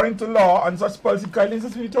manner according to law and such policy guidelines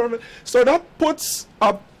as we determine. So that puts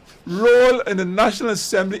a role in the National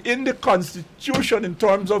Assembly in the Constitution in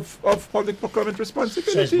terms of public procurement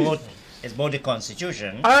responsibility. So it's both the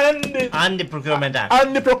Constitution and the Procurement Act.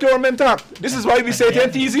 And the Procurement Act. This is why we say it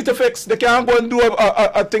ain't easy to fix. They can't go and do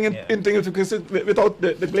a thing in thing to fix it without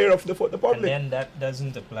the glare of the public. And then that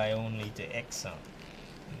doesn't apply only to EXXON.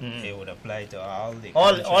 It would apply to all the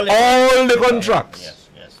contracts. Yes,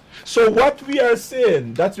 yes. So what we are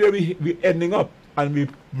saying, that's where we're ending up, and we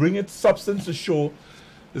bring it substance to show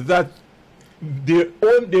that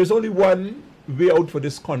there's only one way out for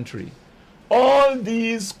this country. All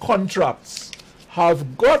these contracts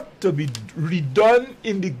have got to be redone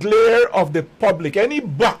in the glare of the public. Any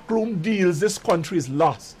backroom deals, this country is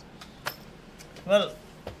lost. Well,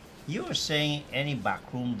 you are saying any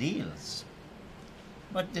backroom deals.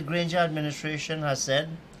 But the Granger administration has said,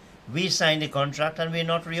 we signed the contract and we're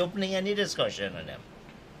not reopening any discussion on them.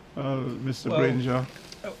 Mr. Granger.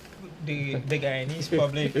 The Guyanese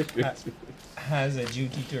public has a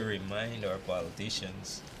duty to remind our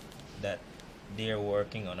politicians that they're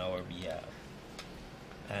working on our behalf.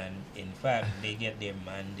 And in fact, they get their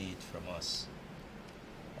mandate from us.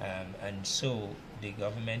 And so the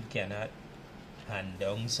government cannot hand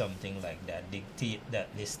down something like that, dictate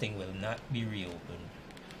that this thing will not be reopened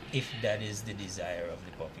if that is the desire of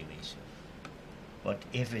the population. But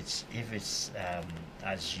if it's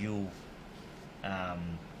as you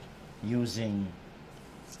using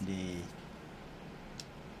the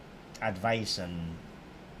advice and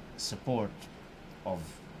support of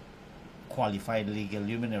qualified legal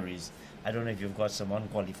luminaries, I don't know if you've got some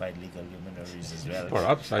unqualified legal luminaries as well.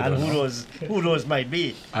 Perhaps, I and don't know. who those might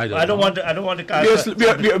be. I don't want to cast.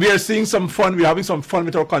 We are seeing some fun. We're having some fun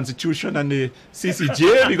with our constitution and the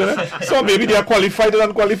CCJ. So maybe they are qualified and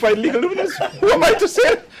unqualified legal luminaries. Who am I to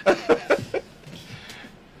say?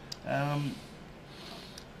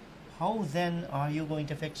 How then are you going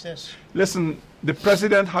to fix this? Listen, the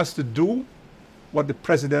president has to do what the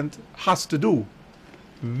president has to do.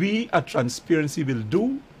 We at Transparency will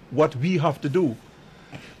do what we have to do.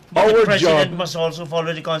 But our the president job must also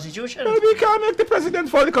follow the Constitution. No, we can't make the president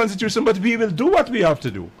follow the Constitution, but we will do what we have to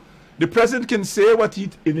do. The president can say what he,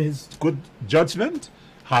 in his good judgment,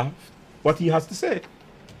 have what he has to say.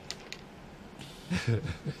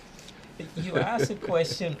 You asked a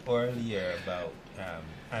question earlier about,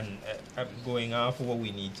 and I'm going off what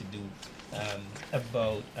we need to do,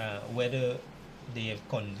 about whether they have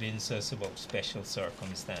convinced us about special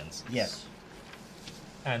circumstances. Yes.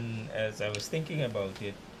 And as I was thinking about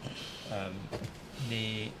it,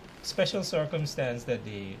 the special circumstance that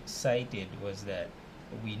they cited was that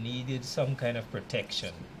we needed some kind of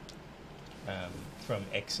protection from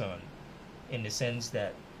EXXON, in the sense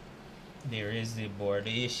that there is the border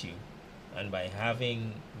issue, and by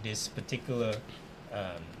having this particular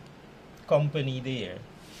company there,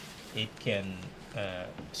 it can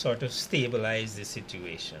sort of stabilize the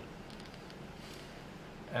situation.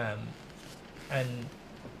 And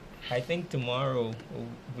I think tomorrow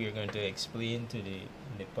we're going to explain to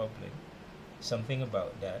the public something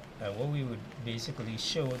about that. And what we would basically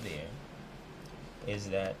show there is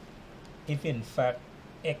that if in fact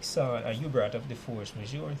EXXON, you brought up the force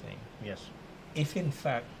majeure thing. Yes. If in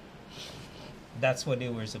fact that's what they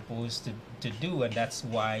were supposed to do, and that's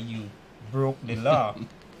why you broke the law,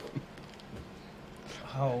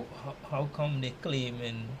 how come they claim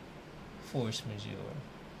in force majeure?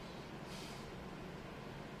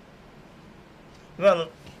 Well,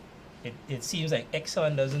 it seems like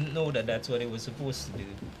EXXON doesn't know that that's what it was supposed to do.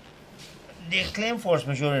 they claim force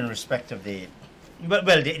majeure in respect of the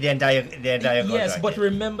entire contract. Yes, but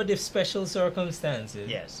remember the special circumstances.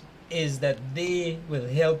 Yes. Is that they will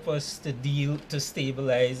help us to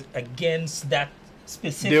stabilize against that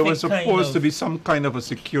specific. There was supposed to be some kind of a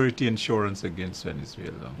security insurance against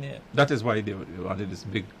Venezuela. Yeah. That is why they wanted this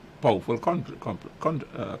big, powerful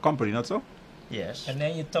company, not so? Yes. And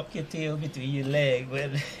then you tuck your tail between your leg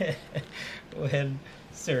when when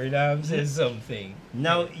Suriname says something.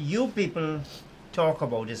 Now, you people talk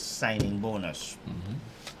about this signing bonus,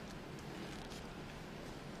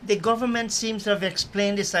 the government seems to have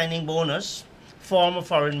explained the signing bonus. Former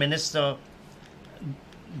Foreign Minister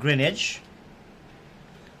Greenidge,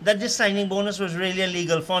 that this signing bonus was really a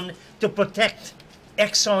legal fund to protect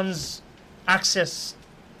EXXON's access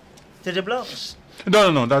to the blocks.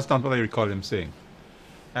 No, that's not what I recall him saying.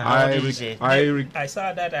 What did he say? I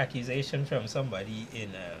saw that accusation from somebody in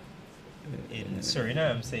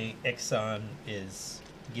Suriname saying EXXON is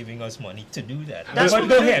giving us money to do that. That's But what-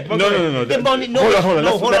 go ahead. No.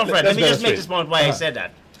 Hold on, Let's- Fred. Let me let's just make straight. this point why I said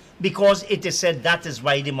that. Because it is said that is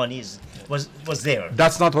why the money was there.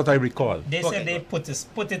 That's not what I recall. They Okay. said they put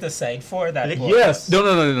it aside for that. Yes. purpose.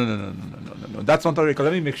 No. That's not what I recall.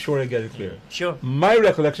 Let me make sure I get it clear. Sure. My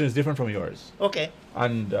recollection is different from yours. Okay.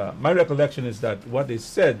 And my recollection is that what they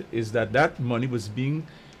said is that that money was being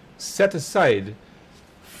set aside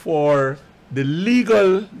for the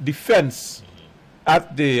legal defense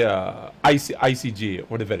at the ICJ,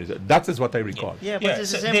 whatever it is. That is what I recall. Yeah, but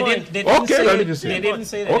it's the so same they point. didn't Okay, say, let me just say they it. didn't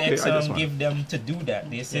say that Okay, I just EXXON want- give them to do that.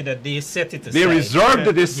 They said that they set it aside. They reserved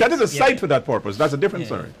it, they set it Yes, aside yeah. for that purpose. That's a different Yeah.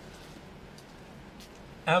 story.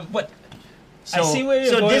 But I So- see where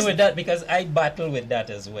you're so going this- with that because I battle with that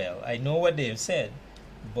as well. I know what they've said,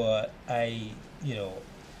 but I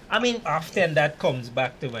mean, often that comes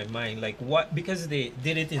back to my mind. Like what? Because they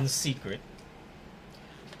did it in secret,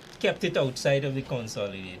 kept it outside of the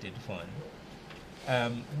consolidated fund.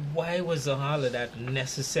 Why was all of that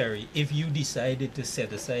necessary? If you decided to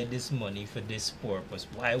set aside this money for this purpose,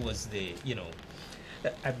 why was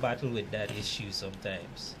I battle with that issue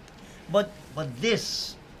sometimes. but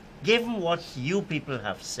this, given what you people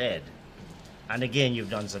have said, and again, you've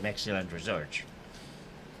done some excellent research.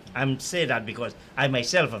 I'm saying that because I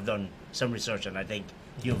myself have done some research, and I think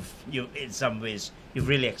you in some ways you've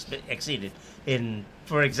really exceeded in,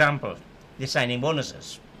 for example, the signing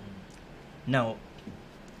bonuses. Now,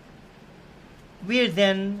 we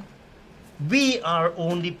are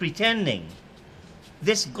only pretending.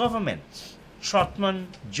 This government, Trotman,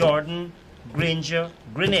 Jordan, Granger,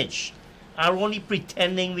 Greenidge, are only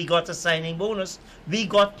pretending we got a signing bonus. We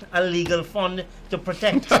got a legal fund to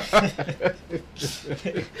protect.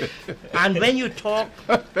 And when you talk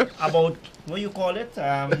about, what you call it,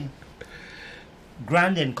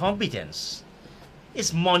 grand incompetence,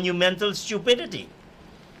 it's monumental stupidity,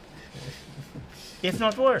 if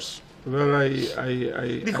not worse. Well,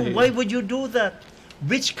 Because why would you do that?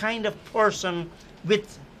 Which kind of person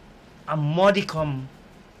with a modicum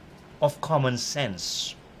of common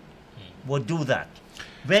sense would do that?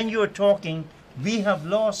 When you're talking, we have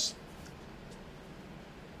lost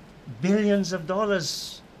billions of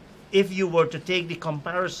dollars if you were to take the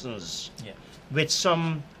comparisons Yeah. with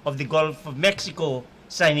some of the Gulf of Mexico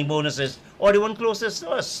signing bonuses or the one closest to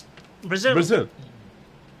us, Brazil.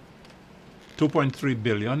 2.3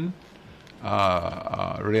 billion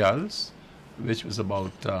reals, which was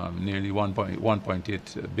about nearly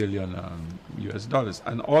 1.8 billion US dollars,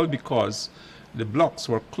 and all because the blocks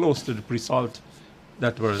were close to the pre-salt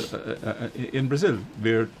that were in Brazil,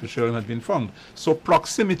 where petroleum had been found. So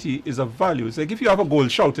proximity is a value. It's like if you have a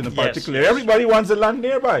gold shout in a Yes, particular, yes. everybody wants the land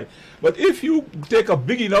nearby. But if you take a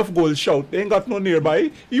big enough gold shout, they ain't got no nearby,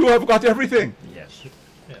 you have got everything. Yes.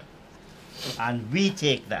 And we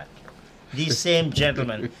take that. These same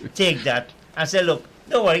gentlemen take that and say, look,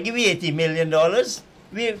 don't worry, give me $80 million.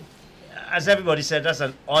 We, as everybody said, that's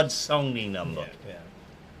an odd sounding number. Yeah.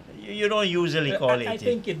 You don't usually call it. I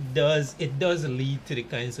think it does lead to the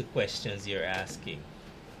kinds of questions you're asking,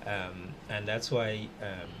 and that's why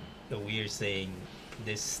we're saying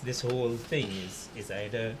this whole thing is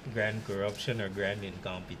either grand corruption or grand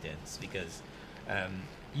incompetence, because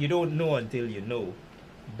you don't know until you know.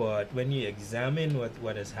 But when you examine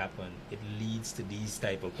what has happened, it leads to these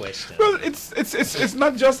type of questions. Well, it's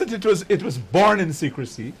not just that it was born in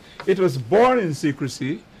secrecy. It was born in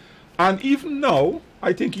secrecy, and even now,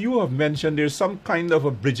 I think you have mentioned there's some kind of a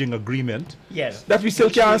bridging agreement Yes. that we still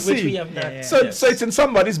can't Which see. we have not. Yeah. So, Yes. so it's in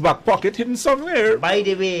somebody's back pocket, hidden somewhere. By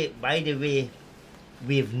the way,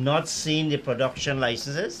 we've not seen the production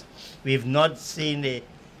licenses. We've seen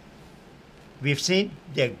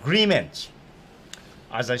the agreement.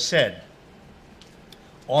 As I said,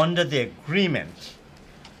 under the agreement,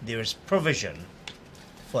 there is provision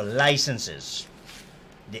for licenses,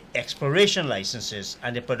 the exploration licenses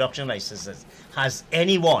and the production licenses. Has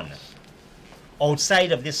anyone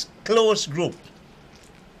outside of this close group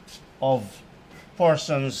of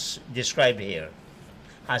persons described here,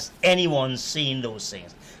 has anyone seen those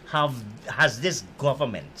things? Has this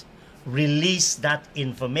government released that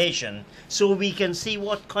information so we can see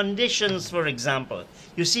what conditions, for example?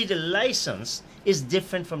 You see, the license is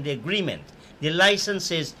different from the agreement. The license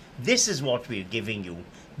says, this is what we're giving you.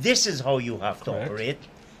 This is how you have to Correct. operate.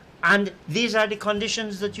 And these are the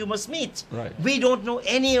conditions that you must meet. Right. We don't know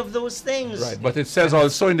any of those things. Right, but it says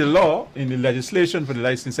also in the law, in the legislation for the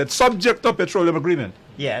license, that subject to petroleum agreement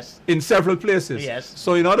Yes. in several places. Yes.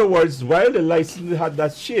 So in other words, while the license had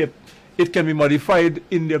that shape, it can be modified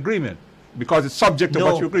in the agreement because it's subject to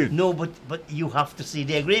what you agree. No, but you have to see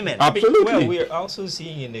the agreement. Absolutely. Well, we're also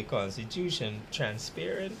seeing in the Constitution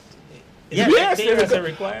transparent. Yes. Yes, there there is is a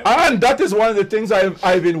requirement. And that is one of the things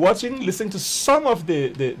I've been watching, listening to some of the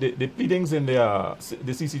pleadings in the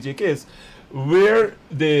CCJ case, where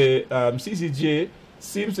the CCJ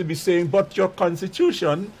seems to be saying, but your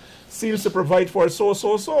constitution seems to provide for so.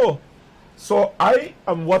 So I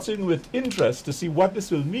am watching with interest to see what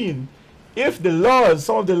this will mean if the laws,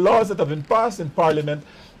 some of the laws that have been passed in Parliament,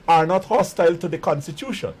 are not hostile to the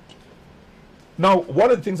constitution. Now, one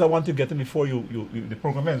of the things I want to get in before the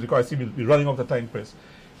program ends, because I see we're running out of time, Chris,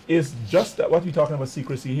 is just that what we're talking about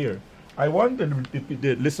secrecy here. I want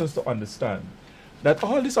the listeners to understand that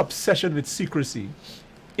all this obsession with secrecy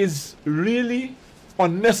is really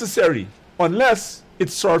unnecessary unless it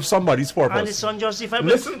serves somebody's purpose. And it's unjustifiable.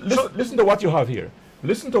 Listen to what you have here.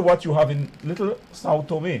 Listen to what you have in Little Sao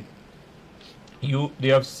Tome. They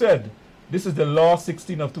have said, this is the law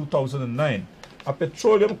 16 of 2009. A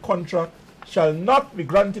petroleum contract shall not be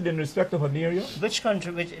granted in respect of an area. Which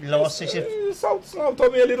country, which law South Sao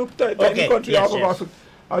Tome, a little tiny country yes, off of yes. Africa,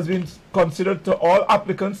 has been considered to all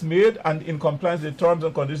applicants made and in compliance with the terms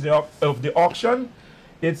and conditions of the auction.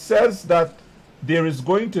 It says that there is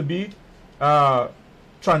going to be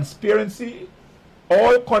transparency.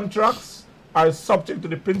 All contracts are subject to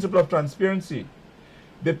the principle of transparency.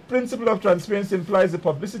 The principle of transparency implies the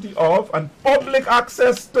publicity of and public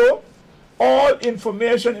access to all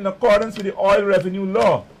information in accordance with the oil revenue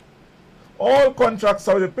law. All contracts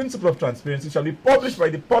under the principle of transparency shall be published by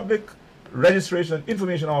the Public Registration and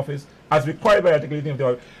Information Office as required by Article 18 of the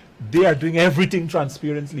oil. They are doing everything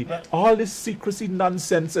transparently. But all this secrecy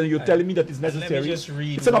nonsense, and you're telling me that it's necessary. Let me just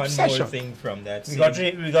read it's an one obsession. more thing from that. We got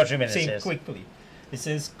 3 minutes. Same Yes. quickly. It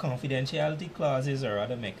says confidentiality clauses or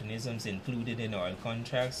other mechanisms included in oil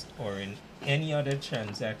contracts or in any other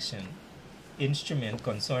transaction instrument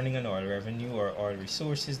concerning an oil revenue or oil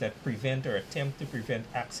resources that prevent or attempt to prevent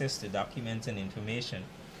access to documents and information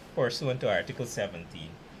pursuant to Article 17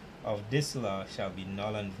 of this law shall be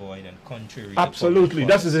null and void and contrary Absolutely, to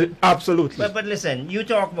that is it. Absolutely. But listen, you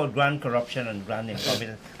talk about grand corruption and grand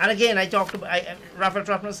incompetence. And again, I talked about, Raphael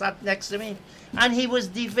Trotman sat next to me, and he was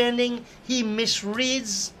defending, he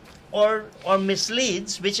misreads or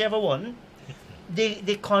misleads, whichever one, the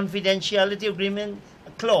confidentiality agreement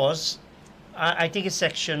clause. I think it's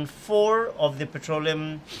section 4 of the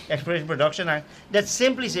Petroleum Exploration Production Act that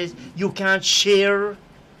simply says you can't share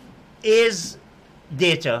A's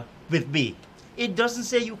data with B. It doesn't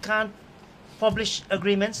say you can't publish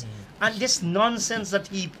agreements. And this nonsense that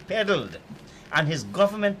he peddled and his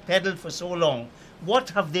government peddled for so long, what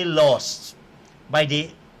have they lost by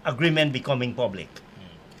the agreement becoming public?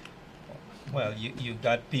 Well, you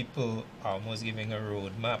got people almost giving a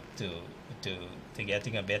roadmap to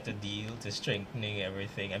getting a better deal, to strengthening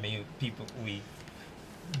everything. I mean,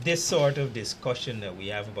 this sort of discussion that we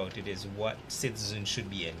have about it is what citizens should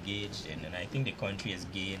be engaged in, and I think the country has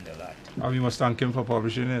gained a lot. And we must thank him for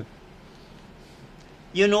publishing it.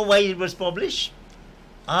 You know why it was published?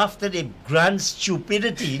 After the grand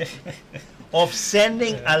stupidity of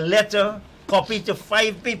sending a letter copy to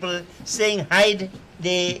 5 people saying hide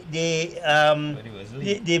the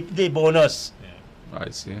bonus. Yeah. I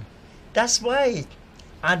see. That's why.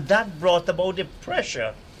 And that brought about the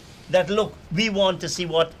pressure that, look, we want to see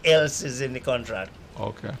what else is in the contract.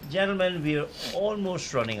 Okay. Gentlemen, we're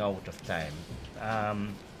almost running out of time.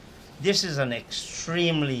 This is an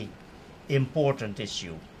extremely important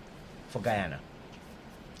issue for Guyana.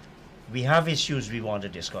 We have issues we want to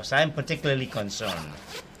discuss. I'm particularly concerned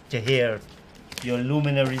to hear your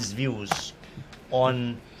luminaries' views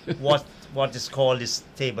on what is called the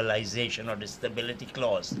stabilization or the stability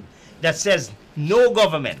clause that says no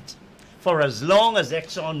government, for as long as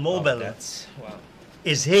Exxon Mobil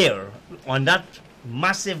is here on that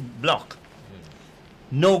massive block,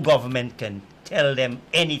 no government can tell them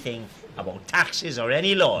anything about taxes or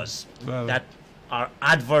any laws that are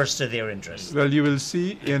adverse to their interests. Well, you will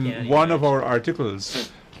see in one of our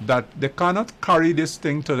articles that they cannot carry this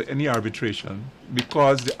thing to any arbitration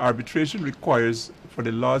because the arbitration requires for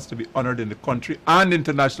the laws to be honored in the country and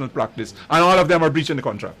international practice, and all of them are breaching the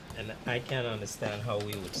contract. And I can't understand how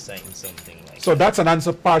we would sign something like So that's an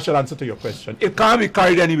answer, partial answer to your question. It can't be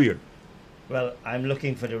carried anywhere. Well, I'm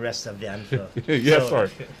looking for the rest of the answer. Yes,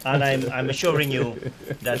 sir. And I'm assuring you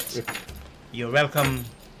that you're welcome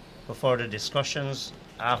for further discussions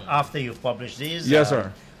after you've published these. Yes,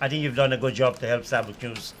 sir. I think you've done a good job to help Sabbath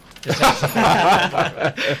News.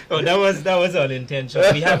 Oh, that was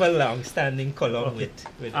unintentional. We have a long-standing column with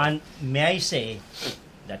And may I say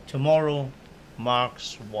that tomorrow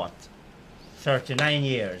marks what? 39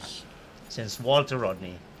 years since Walter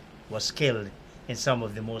Rodney was killed in some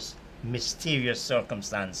of the most mysterious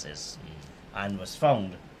circumstances, and was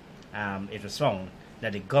found, it was found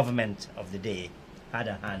that the government of the day had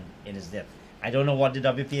a hand in his death. I don't know what the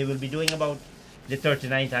WPA will be doing about the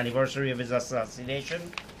 39th anniversary of his assassination,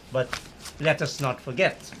 but let us not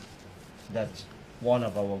forget that one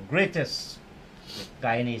of our greatest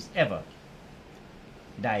Guyanese ever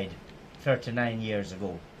died 39 years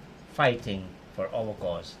ago fighting for our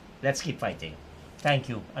cause. Let's keep fighting. Thank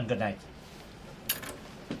you and good night.